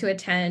to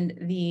attend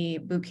the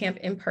boot camp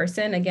in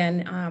person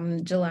again,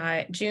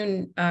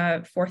 June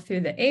 4th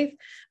through the 8th.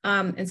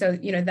 And so,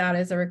 that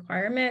is a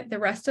requirement. The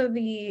rest of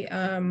the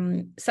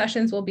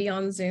sessions will be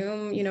on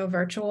Zoom,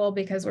 virtual,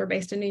 because we're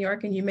based in New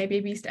York and you may be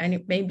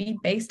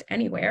based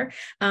anywhere.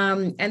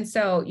 And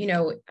so,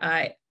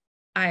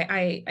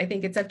 I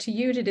think it's up to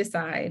you to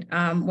decide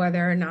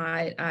whether or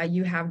not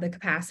you have the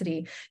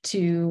capacity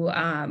to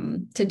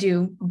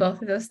do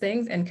both of those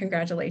things. And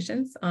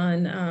congratulations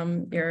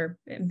on your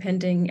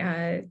impending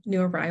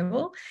new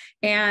arrival.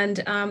 And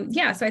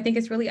so I think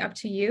it's really up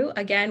to you.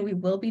 Again, we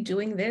will be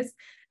doing this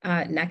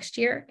next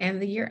year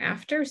and the year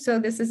after. So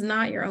this is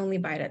not your only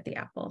bite at the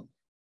apple.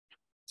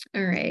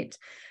 All right.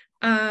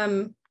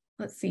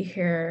 Let's see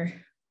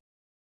here.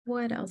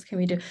 What else can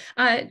we do?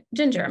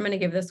 Ginger, I'm going to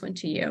give this one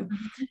to you.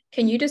 Mm-hmm.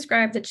 Can you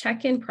describe the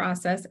check-in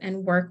process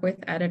and work with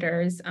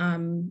editors?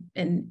 And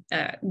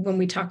when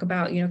we talk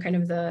about, kind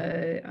of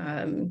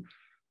the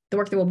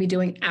work that we'll be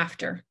doing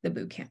after the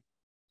boot camp.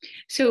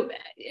 So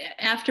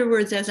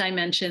afterwards, as I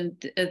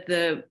mentioned,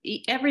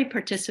 every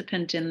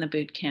participant in the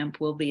boot camp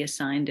will be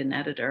assigned an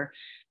editor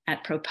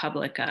at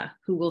ProPublica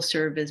who will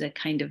serve as a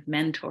kind of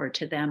mentor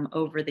to them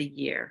over the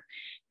year.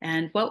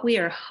 And what we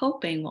are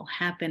hoping will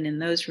happen in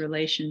those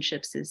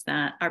relationships is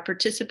that our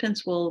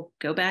participants will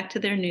go back to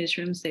their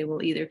newsrooms. They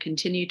will either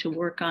continue to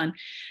work on,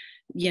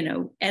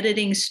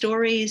 editing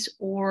stories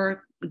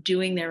or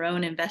doing their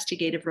own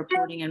investigative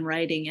reporting and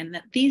writing, and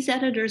that these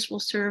editors will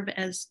serve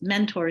as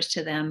mentors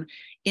to them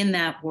in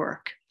that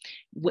work.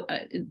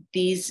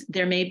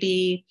 There may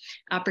be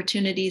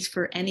opportunities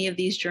for any of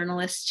these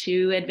journalists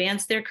to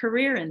advance their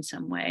career in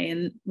some way.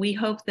 And we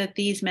hope that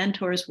these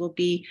mentors will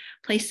be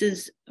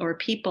places or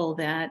people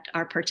that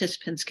our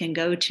participants can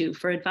go to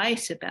for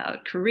advice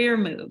about career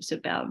moves,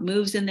 about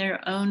moves in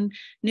their own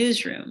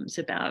newsrooms,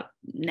 about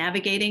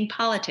navigating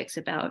politics,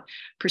 about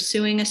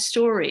pursuing a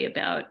story,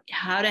 about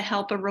how to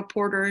help a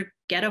reporter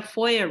get a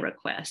FOIA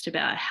request,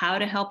 about how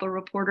to help a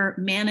reporter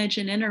manage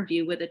an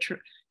interview with a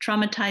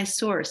traumatized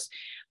source.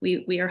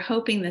 We are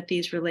hoping that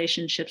these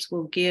relationships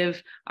will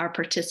give our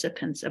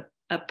participants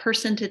a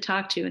person to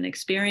talk to, an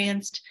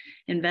experienced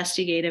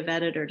investigative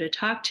editor to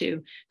talk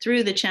to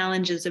through the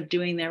challenges of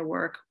doing their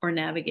work or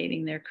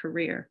navigating their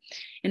career.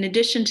 In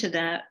addition to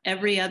that,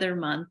 every other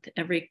month,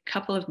 every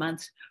couple of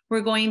months,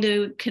 we're going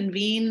to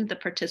convene the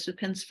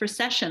participants for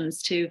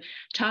sessions to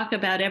talk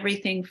about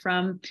everything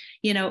from,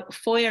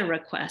 FOIA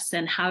requests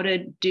and how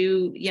to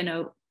do,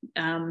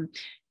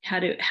 how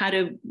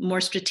to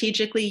more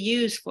strategically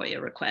use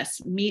FOIA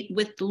requests, meet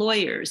with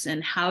lawyers,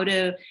 and how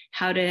to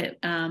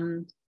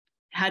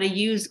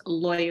use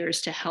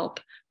lawyers to help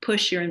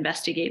push your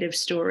investigative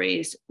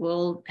stories.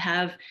 We'll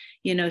have,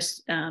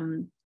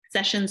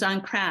 sessions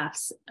on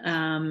crafts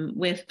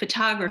with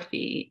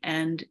photography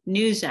and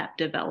news app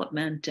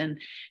development, and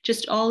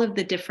just all of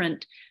the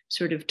different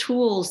sort of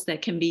tools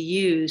that can be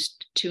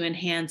used to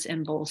enhance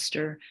and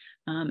bolster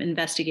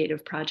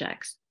investigative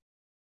projects.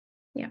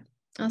 Yeah,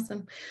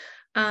 awesome.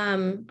 All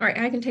right,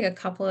 I can take a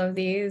couple of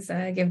these,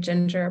 give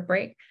Ginger a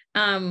break.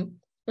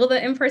 Will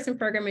the in-person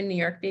program in New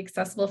York be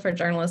accessible for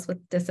journalists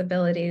with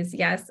disabilities?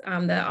 Yes,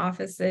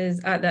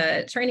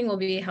 the training will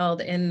be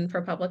held in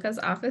ProPublica's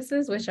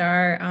offices, which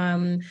are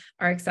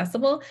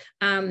accessible.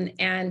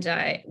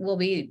 And we'll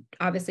be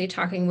obviously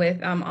talking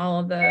with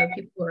all of the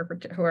people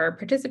who are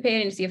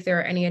participating to see if there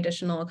are any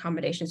additional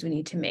accommodations we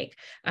need to make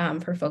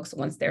for folks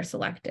once they're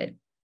selected.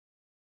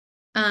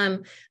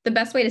 The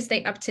best way to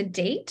stay up to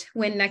date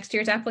when next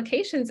year's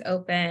applications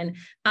open,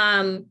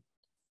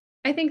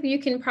 I think you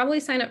can probably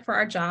sign up for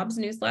our jobs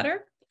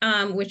newsletter,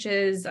 which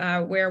is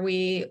where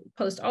we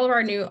post all of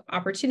our new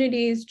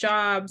opportunities,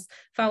 jobs,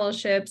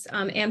 fellowships,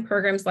 and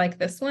programs like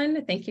this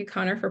one. Thank you,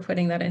 Connor, for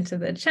putting that into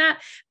the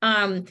chat.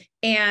 And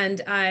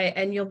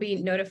you'll be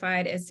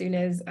notified as soon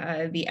as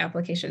the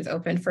applications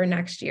open for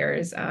next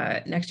year's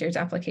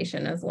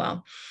application as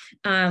well.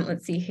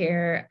 Let's see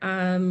here.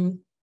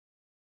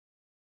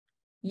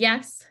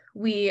 Yes,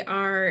 we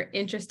are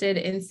interested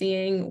in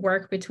seeing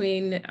work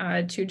between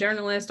two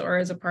journalists or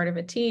as a part of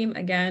a team.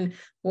 Again,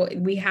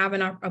 we have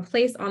a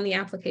place on the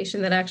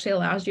application that actually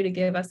allows you to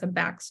give us a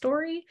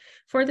backstory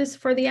for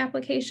the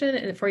application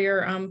and for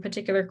your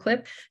particular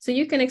clip. So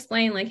you can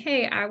explain like,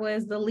 hey, I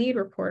was the lead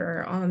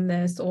reporter on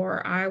this,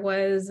 or I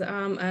was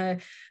a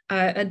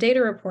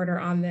data reporter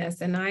on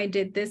this, and I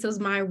did this as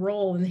my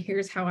role, and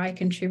here's how I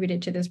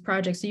contributed to this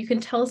project. So you can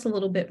tell us a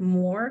little bit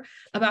more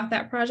about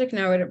that project,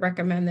 and I would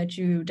recommend that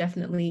you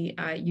definitely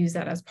use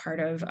that as part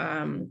of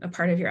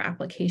your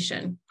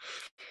application.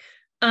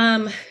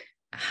 Let's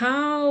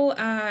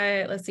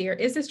see here.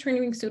 Is this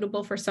training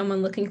suitable for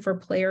someone looking for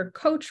player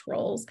coach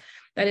roles?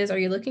 That is, are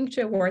you looking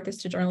to award this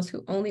to journalists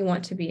who only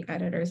want to be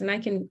editors? And I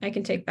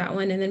can take that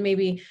one. And then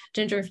maybe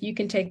Ginger, if you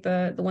can take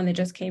the one that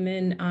just came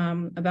in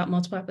about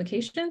multiple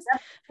applications.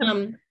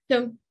 So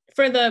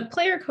for the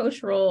player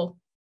coach role,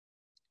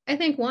 I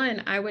think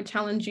I would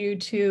challenge you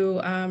to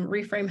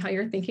reframe how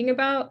you're thinking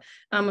about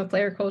a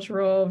player coach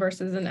role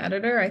versus an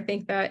editor. I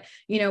think that,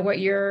 what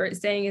you're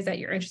saying is that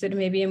you're interested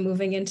in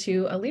moving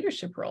into a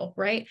leadership role,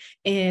 right?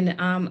 In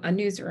a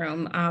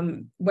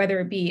newsroom, whether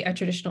it be a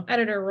traditional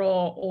editor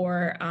role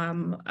or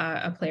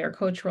a player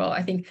coach role.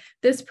 I think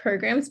this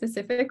program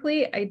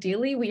specifically,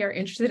 ideally, we are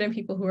interested in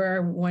people who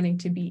are wanting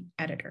to be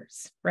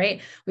editors,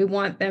 right? We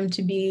want them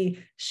to be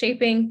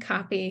shaping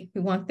copy.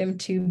 We want them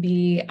to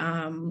be,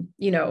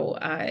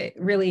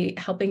 really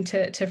helping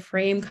to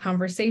frame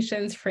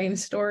conversations, frame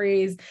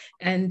stories,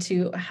 and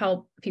to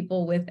help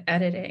people with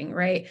editing,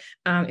 right?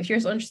 If you're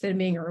so interested in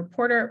being a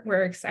reporter,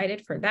 we're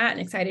excited for that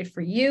and excited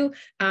for you.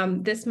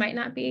 This might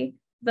not be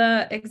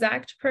the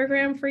exact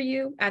program for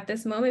you at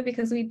this moment,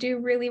 because we do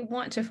really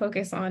want to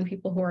focus on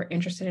people who are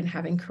interested in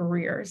having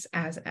careers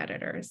as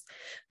editors.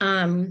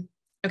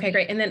 Okay,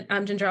 great. And then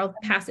Ginger, I'll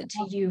pass it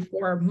to you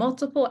for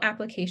multiple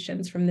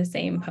applications from the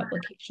same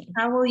publication.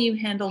 How will you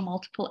handle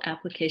multiple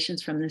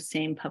applications from the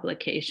same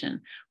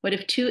publication? What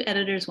if two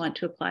editors want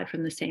to apply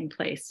from the same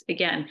place?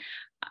 Again,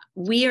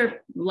 we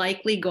are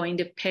likely going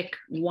to pick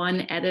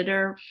one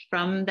editor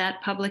from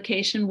that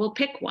publication. We'll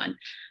pick one,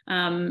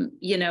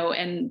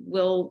 and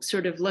we'll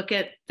sort of look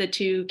at the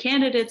two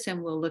candidates,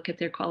 and we'll look at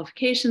their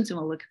qualifications, and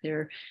we'll look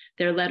at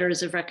their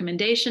letters of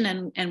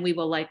recommendation, and we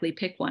will likely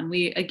pick one.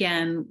 We,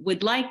 again,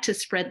 would like to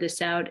spread this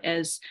out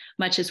as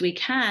much as we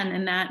can.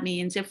 And that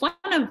means if one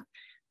of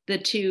the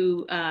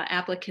two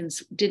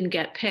applicants didn't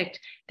get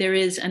picked, there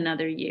is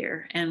another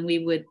year, and we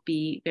would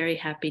be very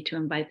happy to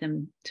invite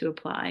them to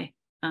apply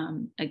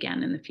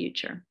again in the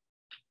future.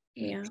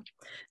 Yeah,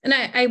 and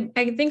I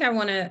think I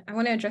want to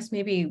address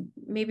maybe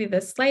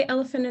the slight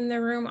elephant in the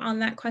room on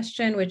that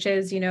question, which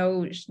is,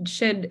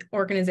 should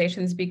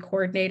organizations be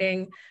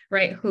coordinating,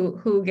 right?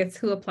 Who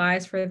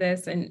applies for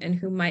this and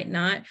who might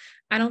not?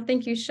 I don't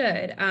think you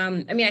should.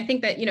 I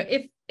think that,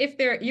 if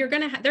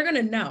they're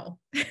gonna know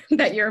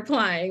that you're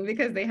applying,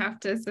 because they have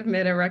to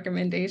submit a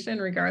recommendation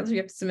regardless. You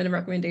have to submit a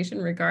recommendation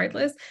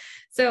regardless.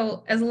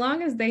 So as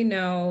long as they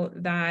know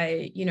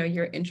that,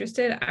 you're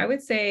interested, I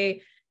would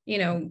say,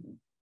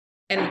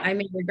 and I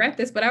may regret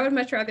this, but I would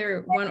much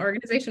rather one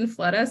organization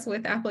flood us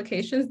with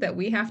applications that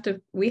we have to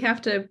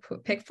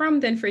pick from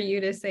than for you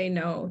to say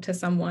no to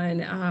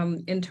someone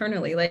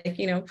internally. Like,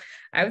 you know,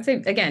 I would say,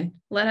 again,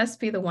 let us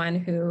be the one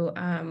who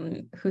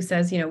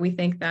says, you know, we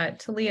think that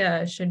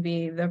Talia should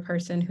be the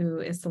person who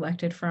is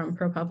selected from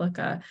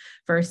ProPublica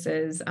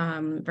versus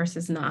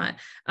not.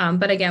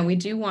 But again, we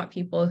do want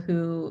people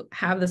who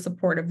have the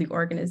support of the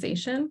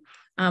organization,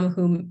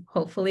 whom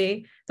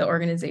hopefully the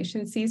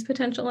organization sees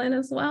potential in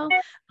as well,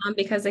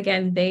 because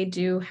again, they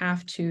do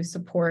have to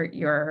support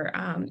your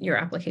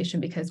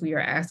application, because we are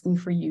asking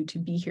for you to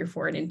be here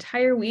for an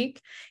entire week,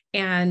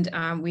 and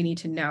we need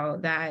to know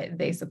that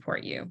they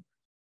support you.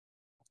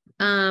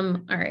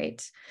 All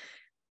right,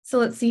 so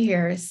let's see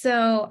here.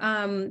 So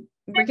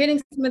we're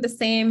getting some of the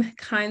same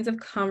kinds of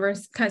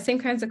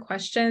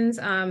questions,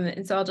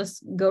 and so I'll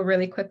just go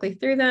really quickly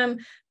through them.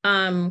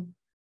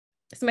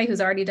 Somebody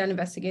who's already done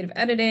investigative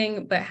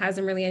editing but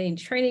hasn't really any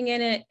training in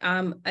it.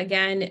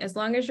 Again, as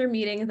long as you're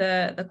meeting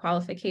the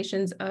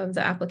qualifications of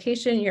the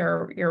application,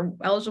 you're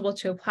eligible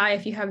to apply.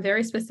 If you have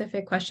very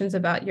specific questions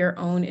about your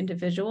own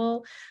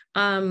individual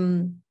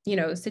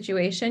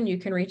situation, you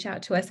can reach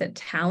out to us at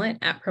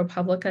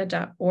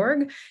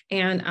talent@propublica.org,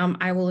 and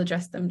I will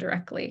address them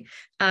directly.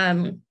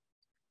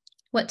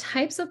 What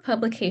types of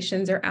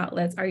publications or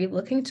outlets are you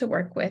looking to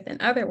work with? In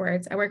other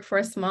words, I work for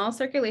a small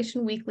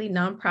circulation weekly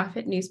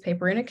nonprofit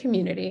newspaper in a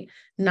community,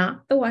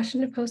 not the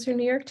Washington Post or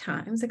New York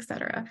Times,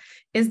 etc.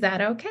 Is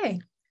that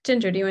okay?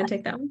 Ginger, do you want to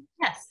take that one?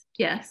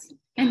 Yes,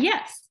 and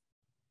yes.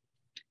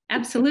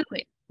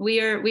 Absolutely. We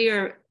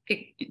are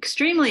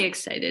extremely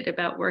excited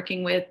about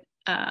working with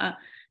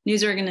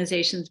news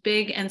organizations,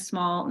 big and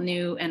small,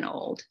 new and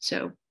old.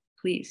 So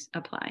please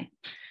apply.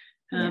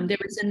 There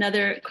was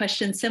another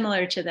question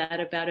similar to that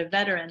about a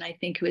veteran, I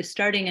think, who is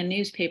starting a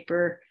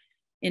newspaper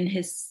in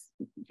his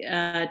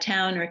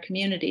town or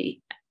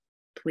community.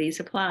 Please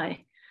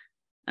apply.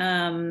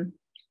 There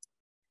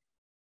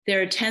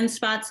are 10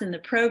 spots in the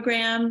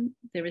program.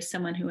 There was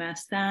someone who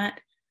asked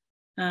that.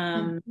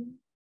 There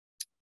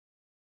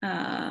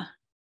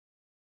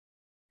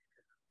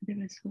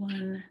was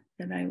one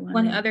that I wanted.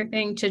 One other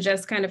thing to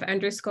just kind of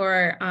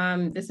underscore,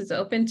 this is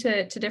open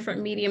to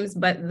different mediums,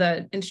 but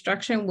the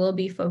instruction will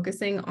be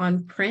focusing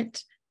on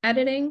print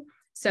editing.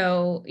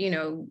 So, you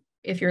know,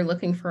 if you're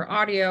looking for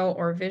audio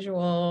or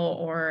visual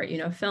or, you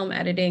know, film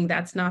editing,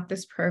 that's not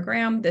this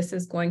program. This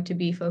is going to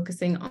be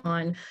focusing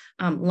on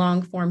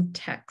long form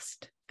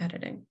text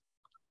editing.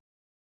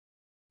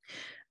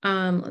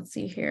 Let's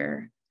see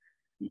here.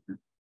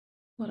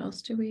 What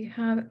else do we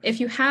have? If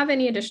you have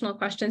any additional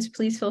questions,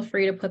 please feel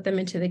free to put them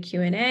into the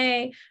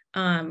Q&A.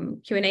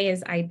 Q&A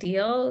is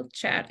ideal.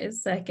 Chat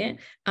is second,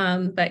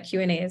 but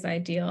Q&A is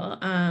ideal.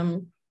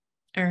 All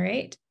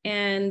right.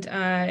 And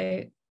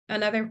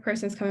another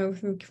person's coming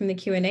from the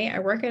Q&A. I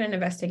work at an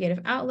investigative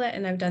outlet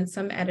and I've done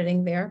some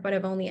editing there, but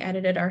I've only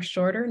edited our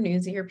shorter,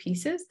 newsier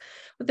pieces.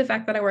 Would the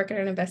fact that I work at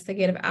an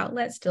investigative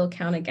outlet still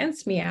count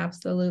against me?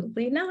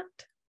 Absolutely not.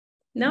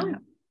 No,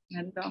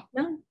 not at all.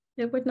 No,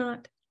 it would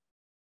not.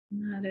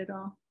 Not at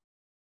all.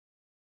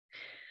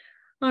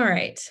 All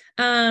right.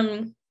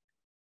 If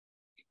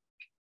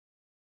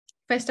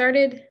I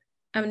started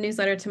a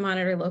newsletter to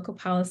monitor local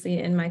policy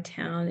in my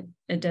town,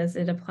 does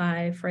it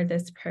apply for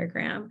this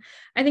program?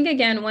 I think,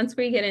 again, once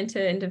we get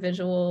into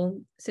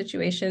individual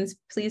situations,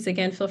 please,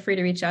 again, feel free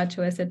to reach out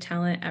to us at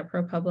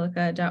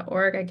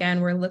talent@propublica.org.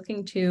 Again, we're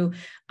looking to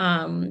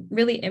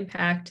really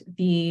impact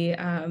the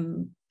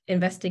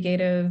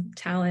investigative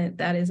talent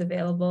that is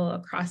available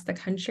across the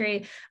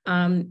country.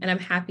 And I'm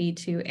happy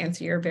to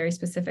answer your very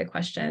specific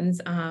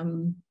questions,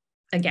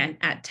 again,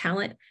 at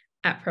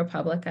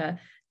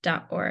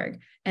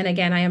talent@propublica.org. And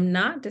again, I am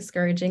not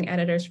discouraging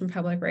editors from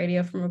public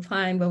radio from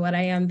applying, but what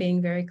I am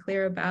being very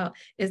clear about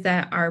is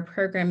that our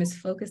program is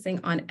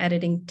focusing on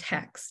editing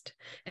text.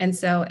 And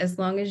so as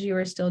long as you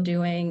are still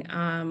doing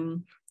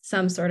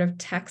some sort of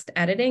text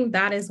editing,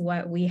 that is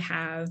what we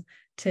have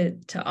to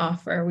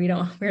offer.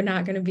 We're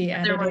not going to be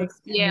editing.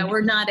 Yeah, we're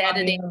not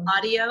editing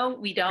audio.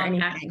 We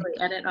don't actually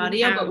edit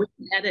audio, but we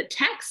can edit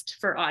text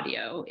for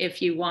audio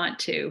if you want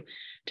to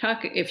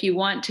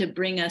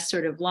bring us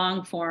sort of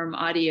long form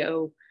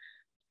audio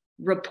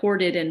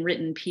reported and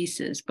written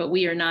pieces, but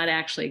we are not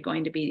actually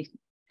going to be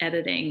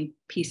editing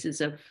pieces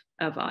of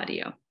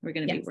audio. We're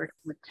going to be working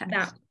with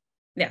text.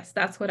 Yes,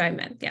 that's what I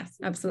meant. Yes,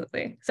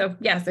 absolutely. So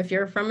yes, if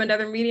you're from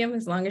another medium,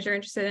 as long as you're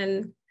interested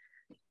in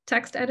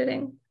text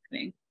editing,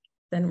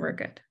 then we're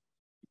good.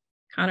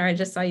 Connor, I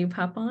just saw you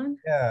pop on.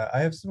 Yeah,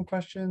 I have some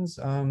questions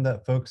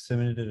that folks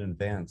submitted in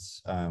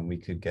advance we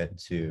could get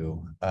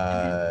to.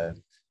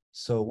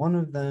 So one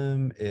of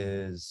them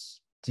is,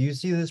 do you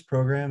see this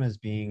program as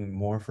being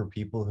more for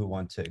people who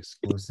want to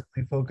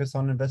exclusively focus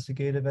on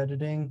investigative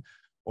editing,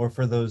 or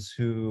for those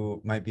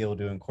who might be able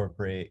to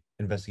incorporate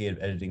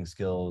investigative editing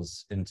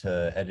skills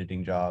into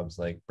editing jobs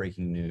like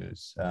breaking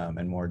news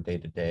and more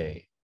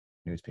day-to-day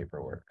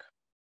newspaper work?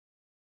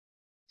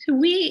 So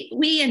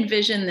we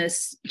envision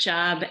this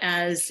job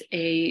as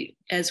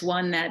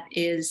one that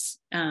is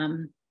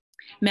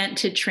meant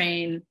to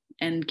train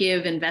and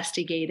give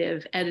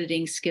investigative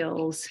editing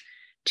skills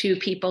to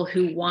people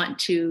who want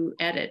to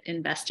edit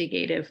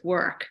investigative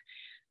work.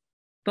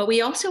 But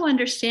we also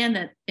understand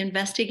that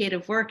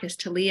investigative work, as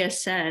Talia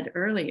said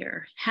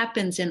earlier,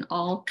 happens in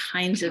all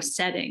kinds of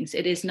settings.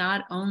 It is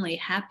not only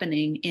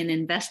happening in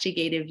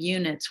investigative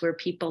units where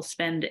people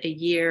spend a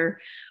year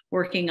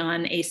working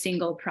on a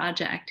single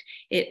project.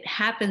 It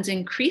happens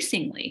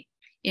increasingly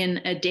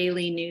in a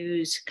daily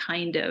news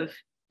kind of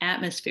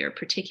atmosphere,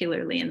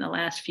 particularly in the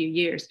last few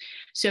years.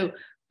 So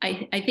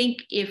I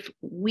think if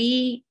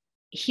we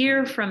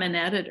hear from an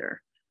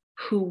editor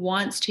who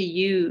wants to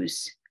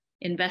use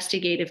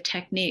investigative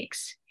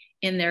techniques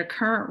in their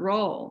current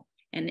role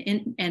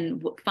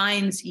and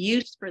finds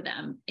use for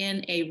them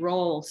in a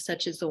role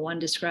such as the one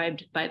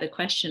described by the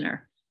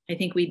questioner, I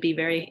think we'd be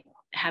very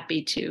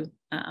happy to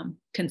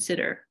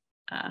consider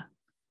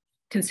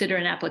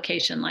an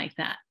application like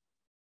that.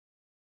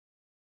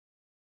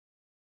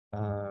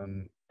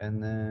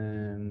 And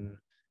then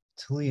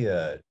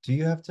Talia, do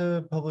you have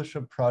to publish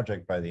a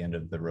project by the end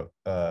of the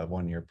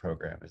one-year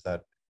program? Is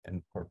that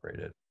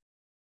incorporated?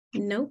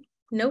 Nope.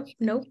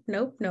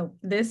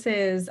 This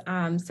is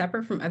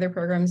separate from other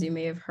programs you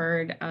may have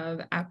heard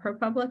of at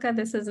ProPublica.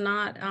 This is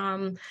not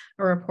a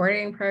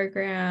reporting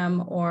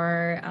program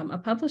or a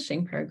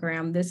publishing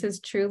program. This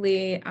is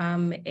truly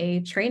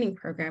a training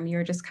program.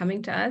 You're just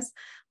coming to us,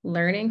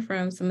 learning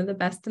from some of the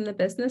best in the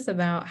business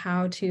about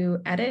how to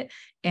edit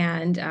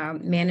and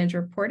manage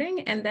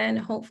reporting. And then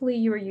hopefully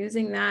you are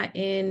using that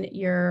in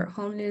your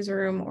home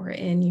newsroom or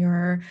in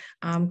your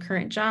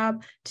current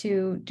job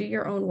to do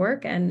your own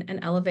work and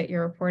elevate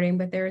your reporting,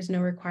 but there is no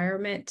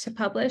requirement to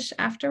publish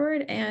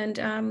afterward.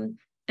 And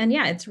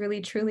yeah, it's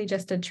really truly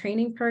just a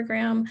training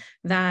program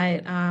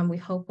that we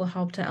hope will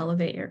help to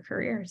elevate your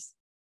careers.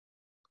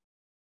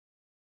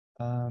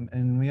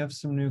 And we have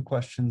some new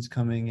questions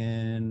coming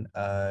in.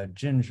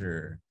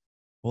 Ginger,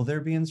 will there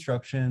be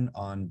instruction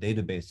on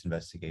database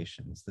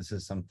investigations? This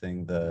is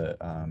something the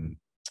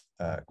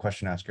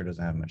question asker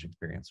doesn't have much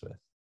experience with.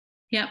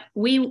 Yeah,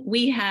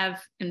 we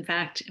have, in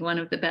fact, one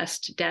of the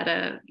best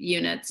data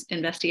units,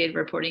 investigative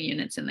reporting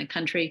units in the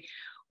country.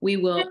 We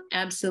will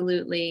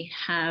absolutely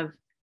have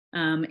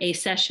a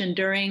session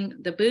during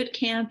the boot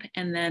camp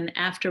and then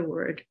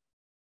afterward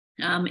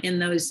in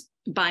those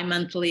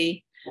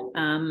bi-monthly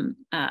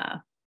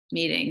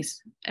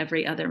meetings,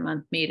 every other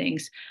month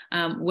meetings,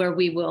 where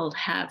we will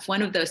have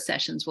one of those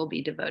sessions will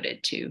be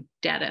devoted to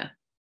data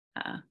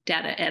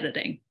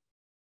editing.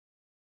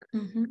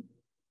 Mm-hmm.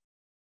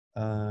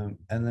 And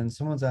then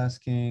someone's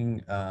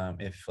asking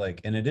if,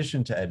 like, in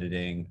addition to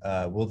editing,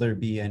 will there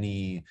be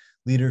any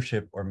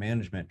leadership or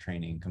management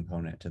training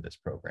component to this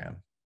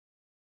program?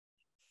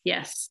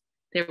 Yes,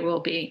 there will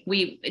be.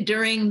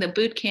 During the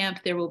boot camp,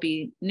 there will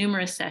be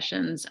numerous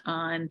sessions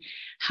on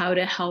how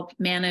to help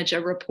manage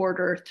a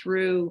reporter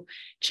through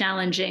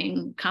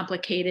challenging,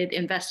 complicated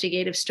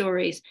investigative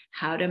stories,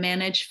 how to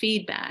manage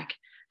feedback,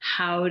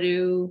 how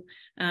to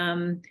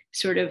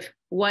sort of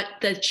what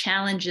the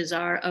challenges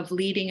are of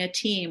leading a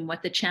team,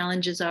 what the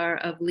challenges are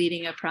of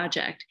leading a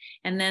project.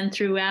 And then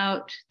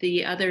throughout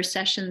the other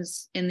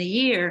sessions in the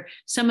year,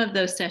 some of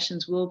those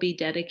sessions will be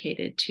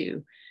dedicated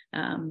to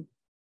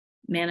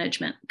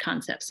management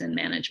concepts and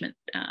management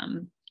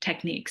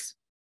techniques.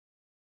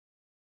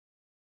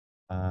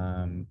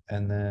 And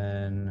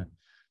then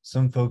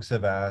some folks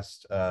have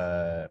asked,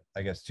 I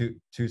guess,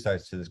 two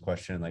sides to this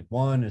question. Like,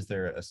 one, is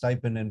there a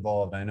stipend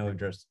involved? I know we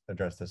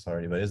addressed this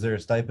already, but is there a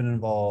stipend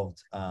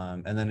involved?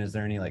 And then is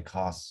there any like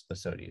costs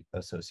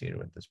associated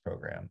with this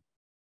program?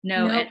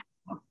 No.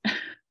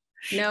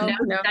 No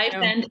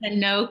stipend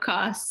and no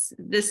costs.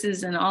 This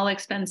is an all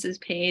expenses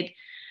paid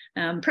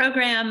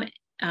program.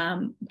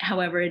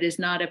 However, it is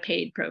not a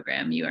paid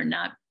program. You are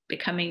not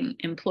becoming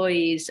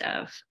employees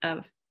of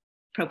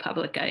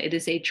ProPublica. It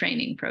is a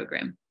training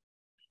program.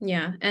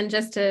 Yeah, and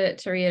just to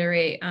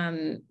reiterate,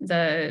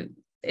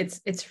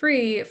 it's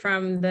free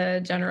from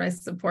the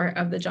generous support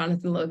of the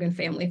Jonathan Logan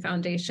Family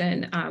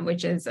Foundation,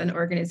 which is an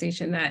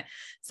organization that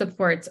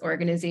supports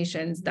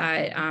organizations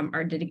that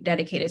are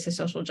dedicated to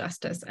social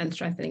justice and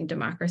strengthening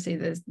democracy.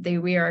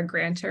 We are a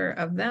grantor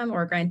of them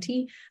or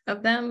grantee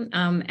of them,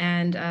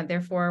 and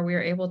therefore we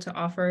are able to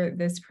offer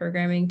this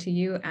programming to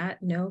you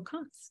at no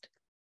cost.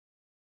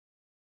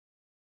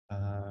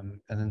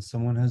 And then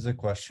someone has a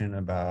question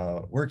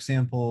about work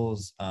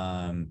samples.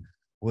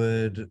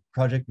 Would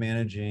project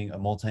managing a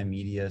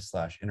multimedia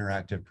 /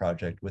 interactive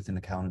project with an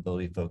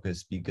accountability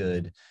focus be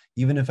good,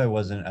 even if I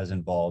wasn't as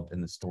involved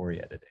in the story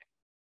editing?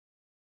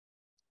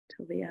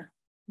 Talia,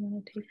 you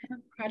want to take that?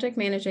 Project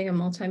managing a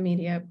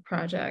multimedia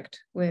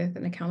project with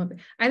an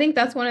accountability. I think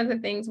that's one of the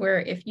things where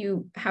if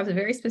you have the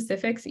very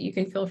specifics, you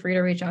can feel free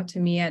to reach out to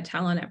me at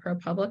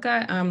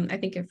talent@ProPublica. I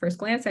think at first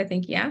glance, I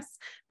think yes.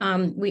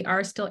 We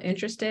are still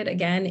interested,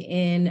 again,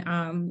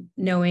 in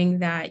knowing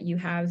that you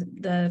have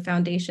the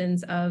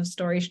foundations of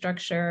story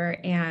structure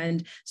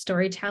and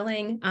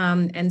storytelling.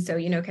 And so,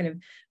 kind of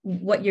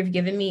what you've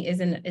given me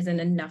isn't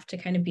enough to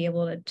kind of be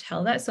able to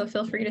tell that. So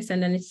feel free to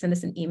send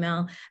us an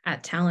email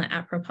at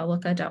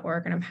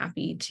talent@propublica.org, and I'm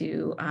happy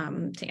to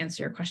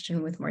answer your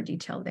question with more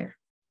detail there.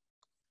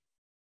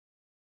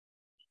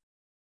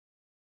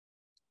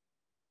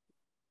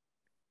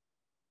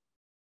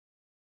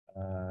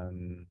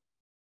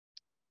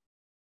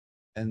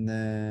 And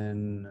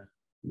then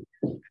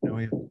I know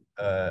we've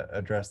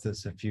addressed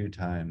this a few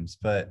times,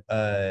 but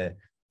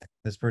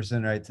this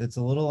person writes, it's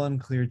a little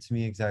unclear to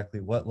me exactly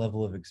what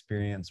level of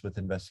experience with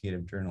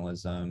investigative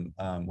journalism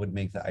would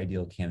make the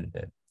ideal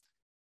candidate.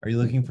 Are you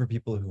looking for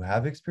people who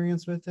have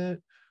experience with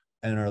it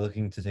and are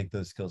looking to take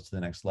those skills to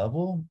the next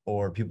level,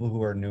 or people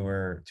who are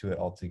newer to it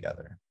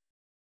altogether?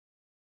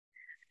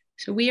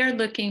 So we are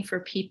looking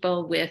for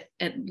people with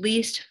at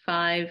least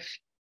 5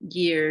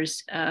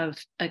 years of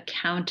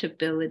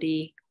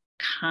accountability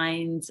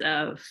kinds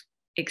of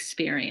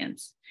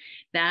experience.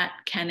 That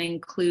can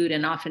include,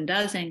 and often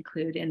does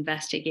include,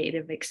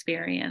 investigative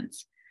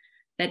experience.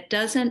 That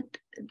doesn't,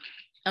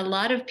 a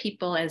lot of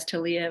people, as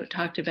Talia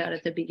talked about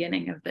at the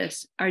beginning of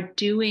this, are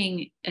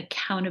doing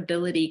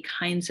accountability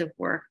kinds of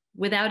work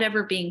without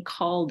ever being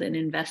called an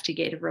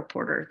investigative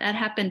reporter. That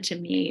happened to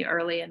me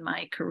early in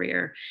my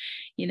career.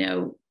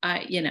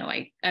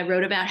 I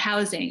wrote about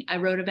housing. I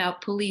wrote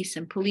about police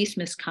and police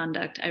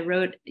misconduct. I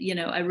wrote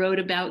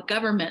about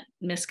government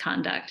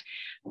misconduct.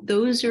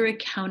 Those are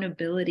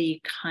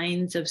accountability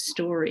kinds of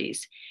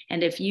stories.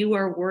 And if you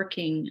are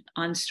working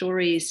on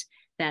stories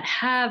that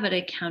have an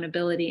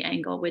accountability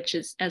angle, which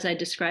is, as I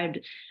described,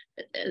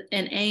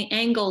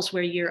 angles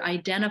where you're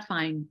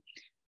identifying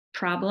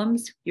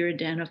problems, you're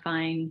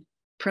identifying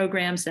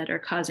programs that are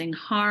causing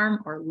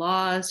harm, or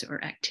laws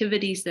or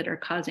activities that are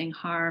causing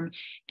harm,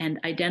 and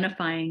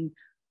identifying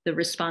the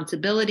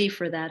responsibility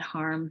for that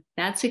harm,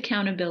 that's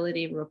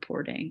accountability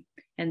reporting.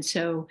 And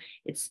so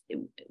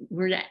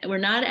we're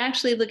not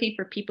actually looking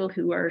for people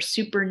who are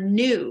super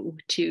new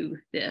to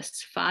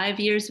this. 5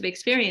 years of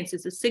experience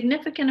is a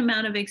significant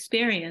amount of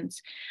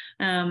experience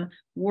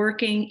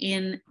working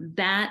in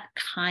that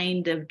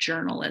kind of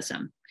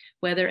journalism,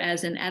 whether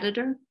as an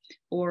editor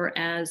or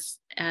as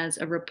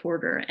a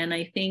reporter. And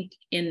I think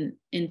in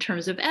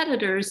terms of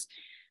editors,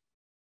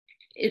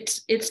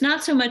 it's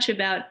not so much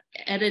about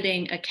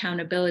editing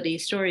accountability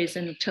stories,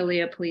 and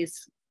Talia,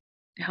 please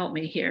help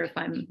me here if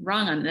I'm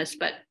wrong on this,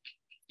 but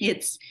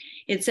it's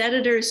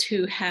editors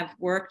who have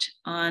worked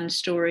on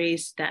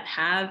stories that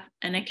have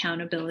an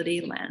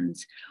accountability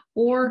lens,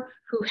 or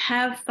who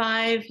have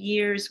 5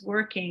 years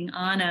working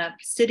on a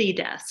city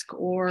desk,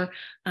 or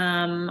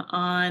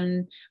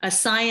on a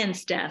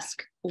science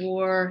desk,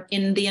 or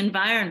in the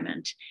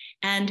environment,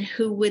 and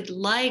who would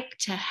like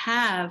to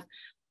have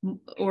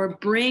or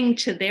bring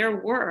to their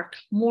work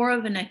more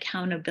of an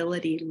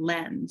accountability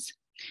lens,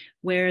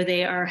 where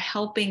they are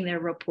helping their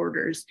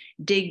reporters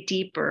dig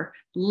deeper,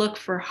 look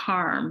for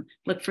harm,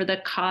 look for the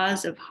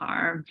cause of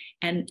harm,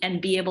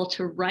 and be able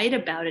to write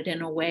about it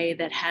in a way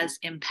that has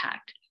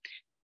impact.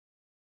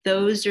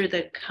 Those are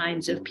the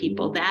kinds of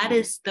people.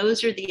 That's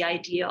the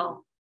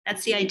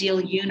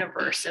ideal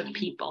universe of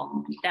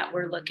people that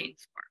we're looking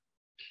for.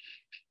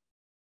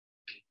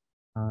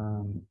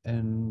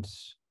 And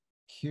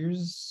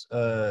here's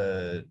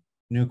a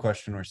new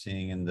question we're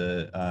seeing in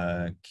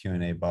the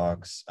Q&A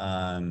box.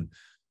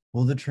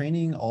 Will the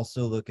training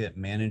also look at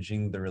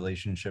managing the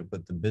relationship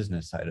with the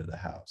business side of the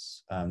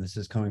house? This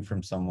is coming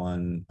from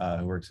someone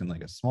who works in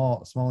like a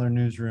smaller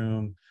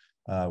newsroom,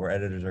 where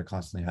editors are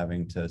constantly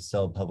having to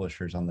sell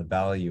publishers on the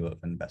value of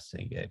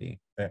investing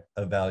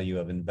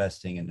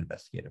in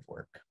investigative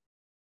work.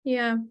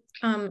 Yeah,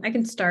 I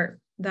can start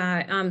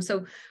that.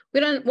 So we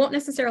won't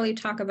necessarily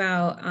talk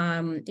about,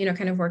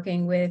 kind of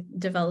working with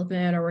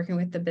development or working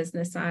with the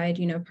business side,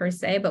 per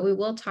se, but we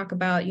will talk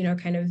about,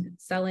 kind of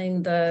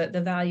selling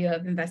the value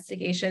of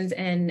investigations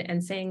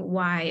and saying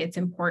why it's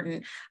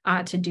important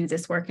to do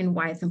this work, and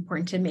why it's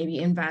important to maybe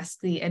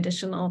invest the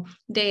additional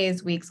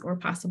days, weeks, or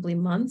possibly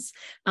months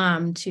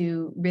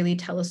to really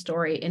tell a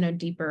story in a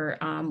deeper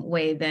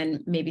way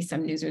than maybe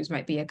some newsrooms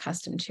might be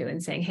accustomed to,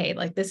 and saying, hey,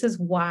 like, this is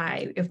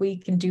why, if we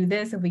can do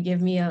this, if we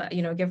give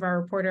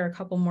our reporter a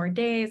couple more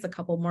days, a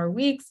couple more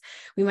weeks,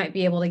 we might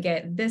be able to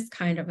get this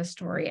kind of a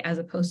story, as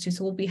opposed to,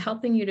 so we'll be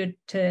helping you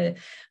to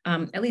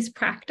at least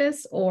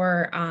practice,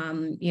 or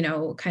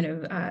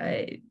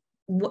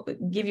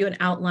give you an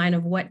outline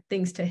of what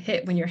things to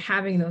hit when you're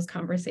having those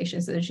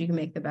conversations, so that you can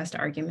make the best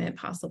argument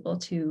possible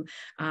to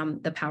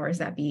the powers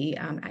that be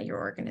at your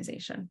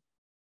organization.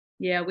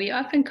 Yeah, we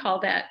often call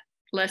that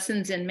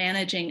lessons in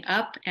managing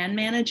up and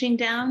managing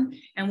down,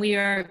 and we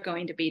are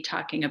going to be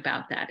talking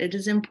about that. It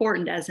is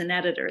important as an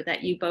editor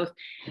that you both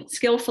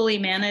skillfully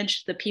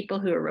manage the people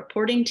who are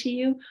reporting to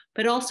you,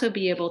 but also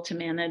be able to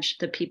manage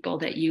the people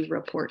that you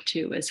report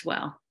to as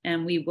well.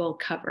 And we will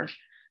cover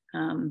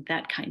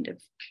that kind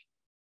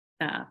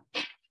of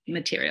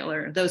material,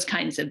 or those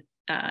kinds of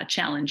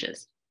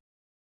challenges.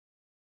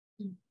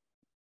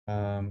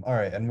 All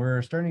right, and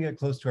we're starting to get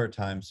close to our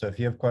time. So if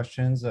you have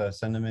questions,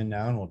 send them in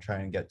now and we'll try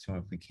and get to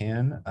them if we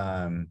can.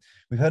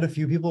 We've had a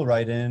few people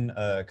write in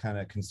kind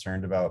of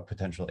concerned about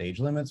potential age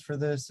limits for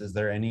this. Is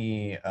there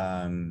any,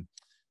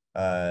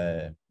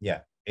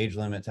 age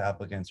limit to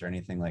applicants or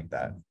anything like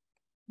that?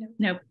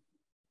 Nope.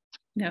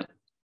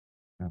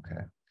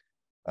 Okay.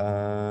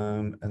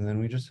 And then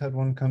we just had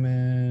one come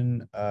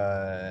in.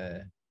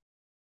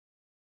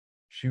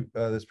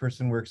 This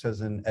person works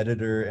as an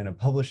editor in a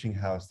publishing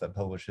house that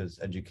publishes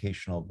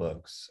educational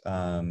books.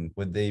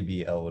 Would they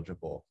be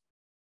eligible?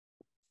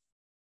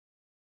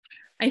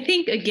 I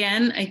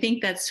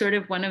think that's sort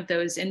of one of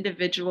those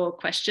individual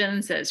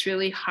questions that's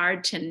really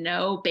hard to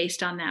know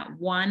based on that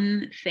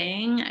one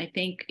thing. I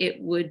think it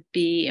would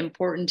be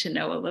important to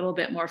know a little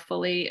bit more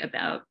fully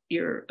about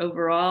your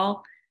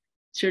overall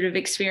sort of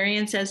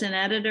experience as an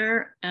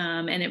editor.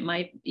 And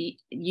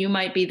you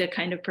might be the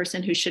kind of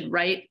person who should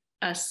write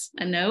us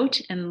a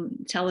note and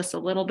tell us a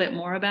little bit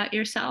more about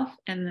yourself.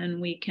 And then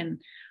we can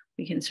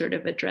sort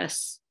of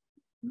address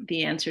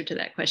the answer to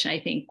that question, I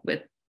think,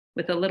 with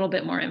a little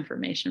bit more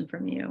information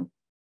from you.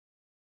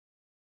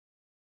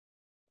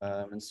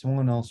 And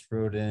someone else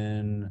wrote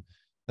in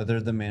that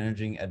they're the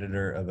managing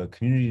editor of a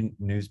community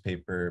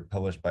newspaper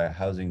published by a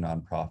housing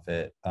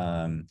nonprofit.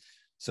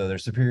 So their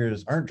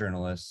superiors aren't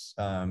journalists,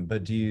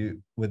 but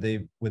would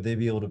they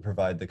be able to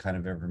provide the kind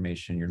of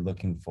information you're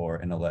looking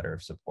for in a letter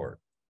of support?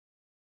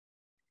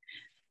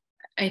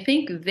 I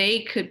think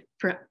they could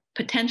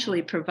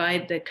potentially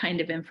provide the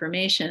kind of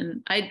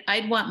information.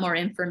 I'd want more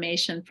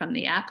information from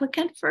the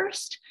applicant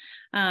first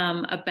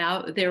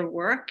about their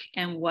work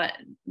and what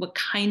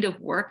kind of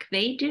work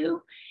they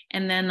do.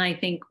 And then I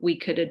think we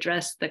could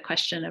address the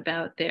question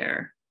about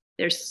their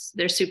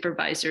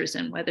supervisors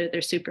and whether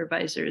their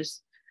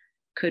supervisors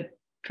could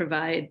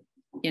provide,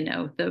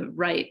 the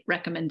right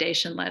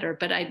recommendation letter.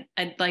 But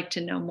I'd like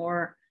to know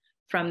more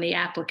from the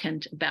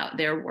applicant about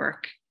their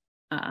work,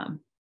 the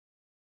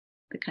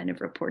kind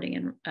of reporting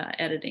and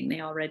editing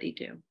they already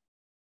do.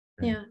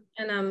 Yeah,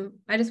 and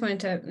I just wanted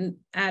to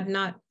add,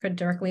 not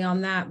directly on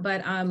that,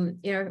 but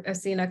I've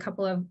seen a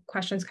couple of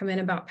questions come in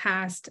about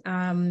past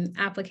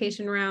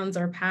application rounds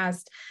or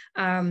past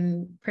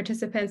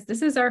participants.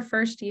 This is our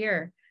first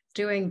year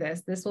doing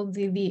this. This will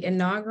be the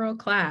inaugural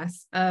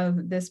class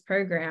of this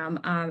program,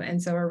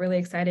 and so we're really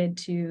excited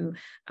to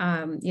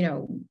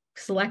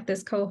select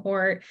this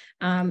cohort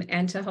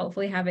and to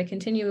hopefully have it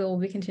continue. We'll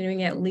be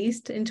continuing at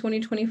least in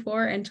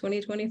 2024 and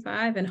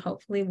 2025, and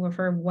hopefully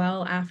for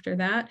well after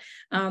that.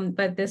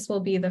 But this will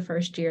be the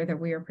first year that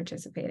we are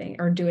participating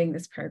or doing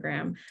this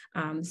program.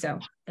 So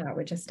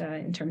we're just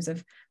in terms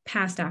of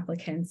past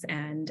applicants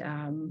and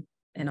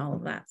all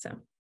of that. So.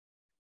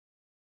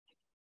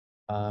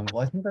 Well,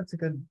 I think that's a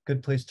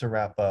good place to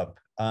wrap up.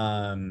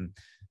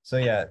 So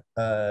yeah,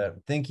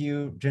 thank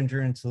you,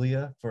 Ginger and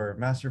Talia, for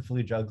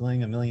masterfully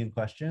juggling a million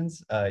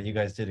questions. You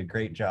guys did a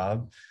great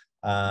job.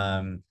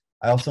 I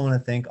also want to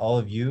thank all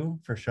of you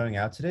for showing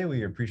out today.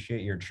 We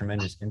appreciate your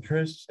tremendous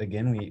interest.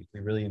 Again, we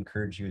really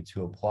encourage you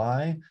to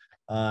apply.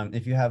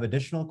 If you have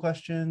additional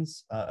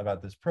questions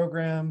about this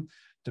program,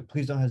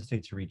 please don't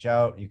hesitate to reach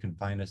out. You can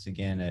find us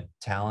again at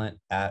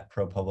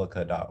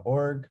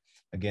talent@propublica.org.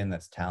 Again,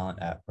 that's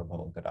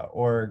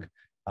talent@propublica.org.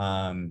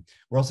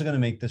 We're also going to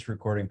make this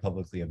recording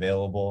publicly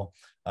available.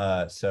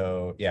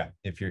 So yeah,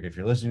 if you're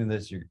listening to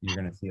this, you're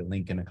going to see a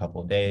link in a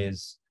couple of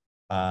days.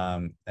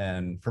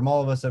 And from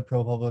all of us at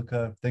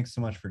ProPublica, thanks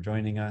so much for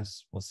joining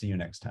us. We'll see you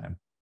next time.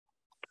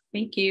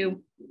 Thank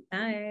you.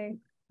 Bye.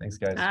 Thanks,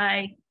 guys.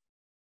 Bye.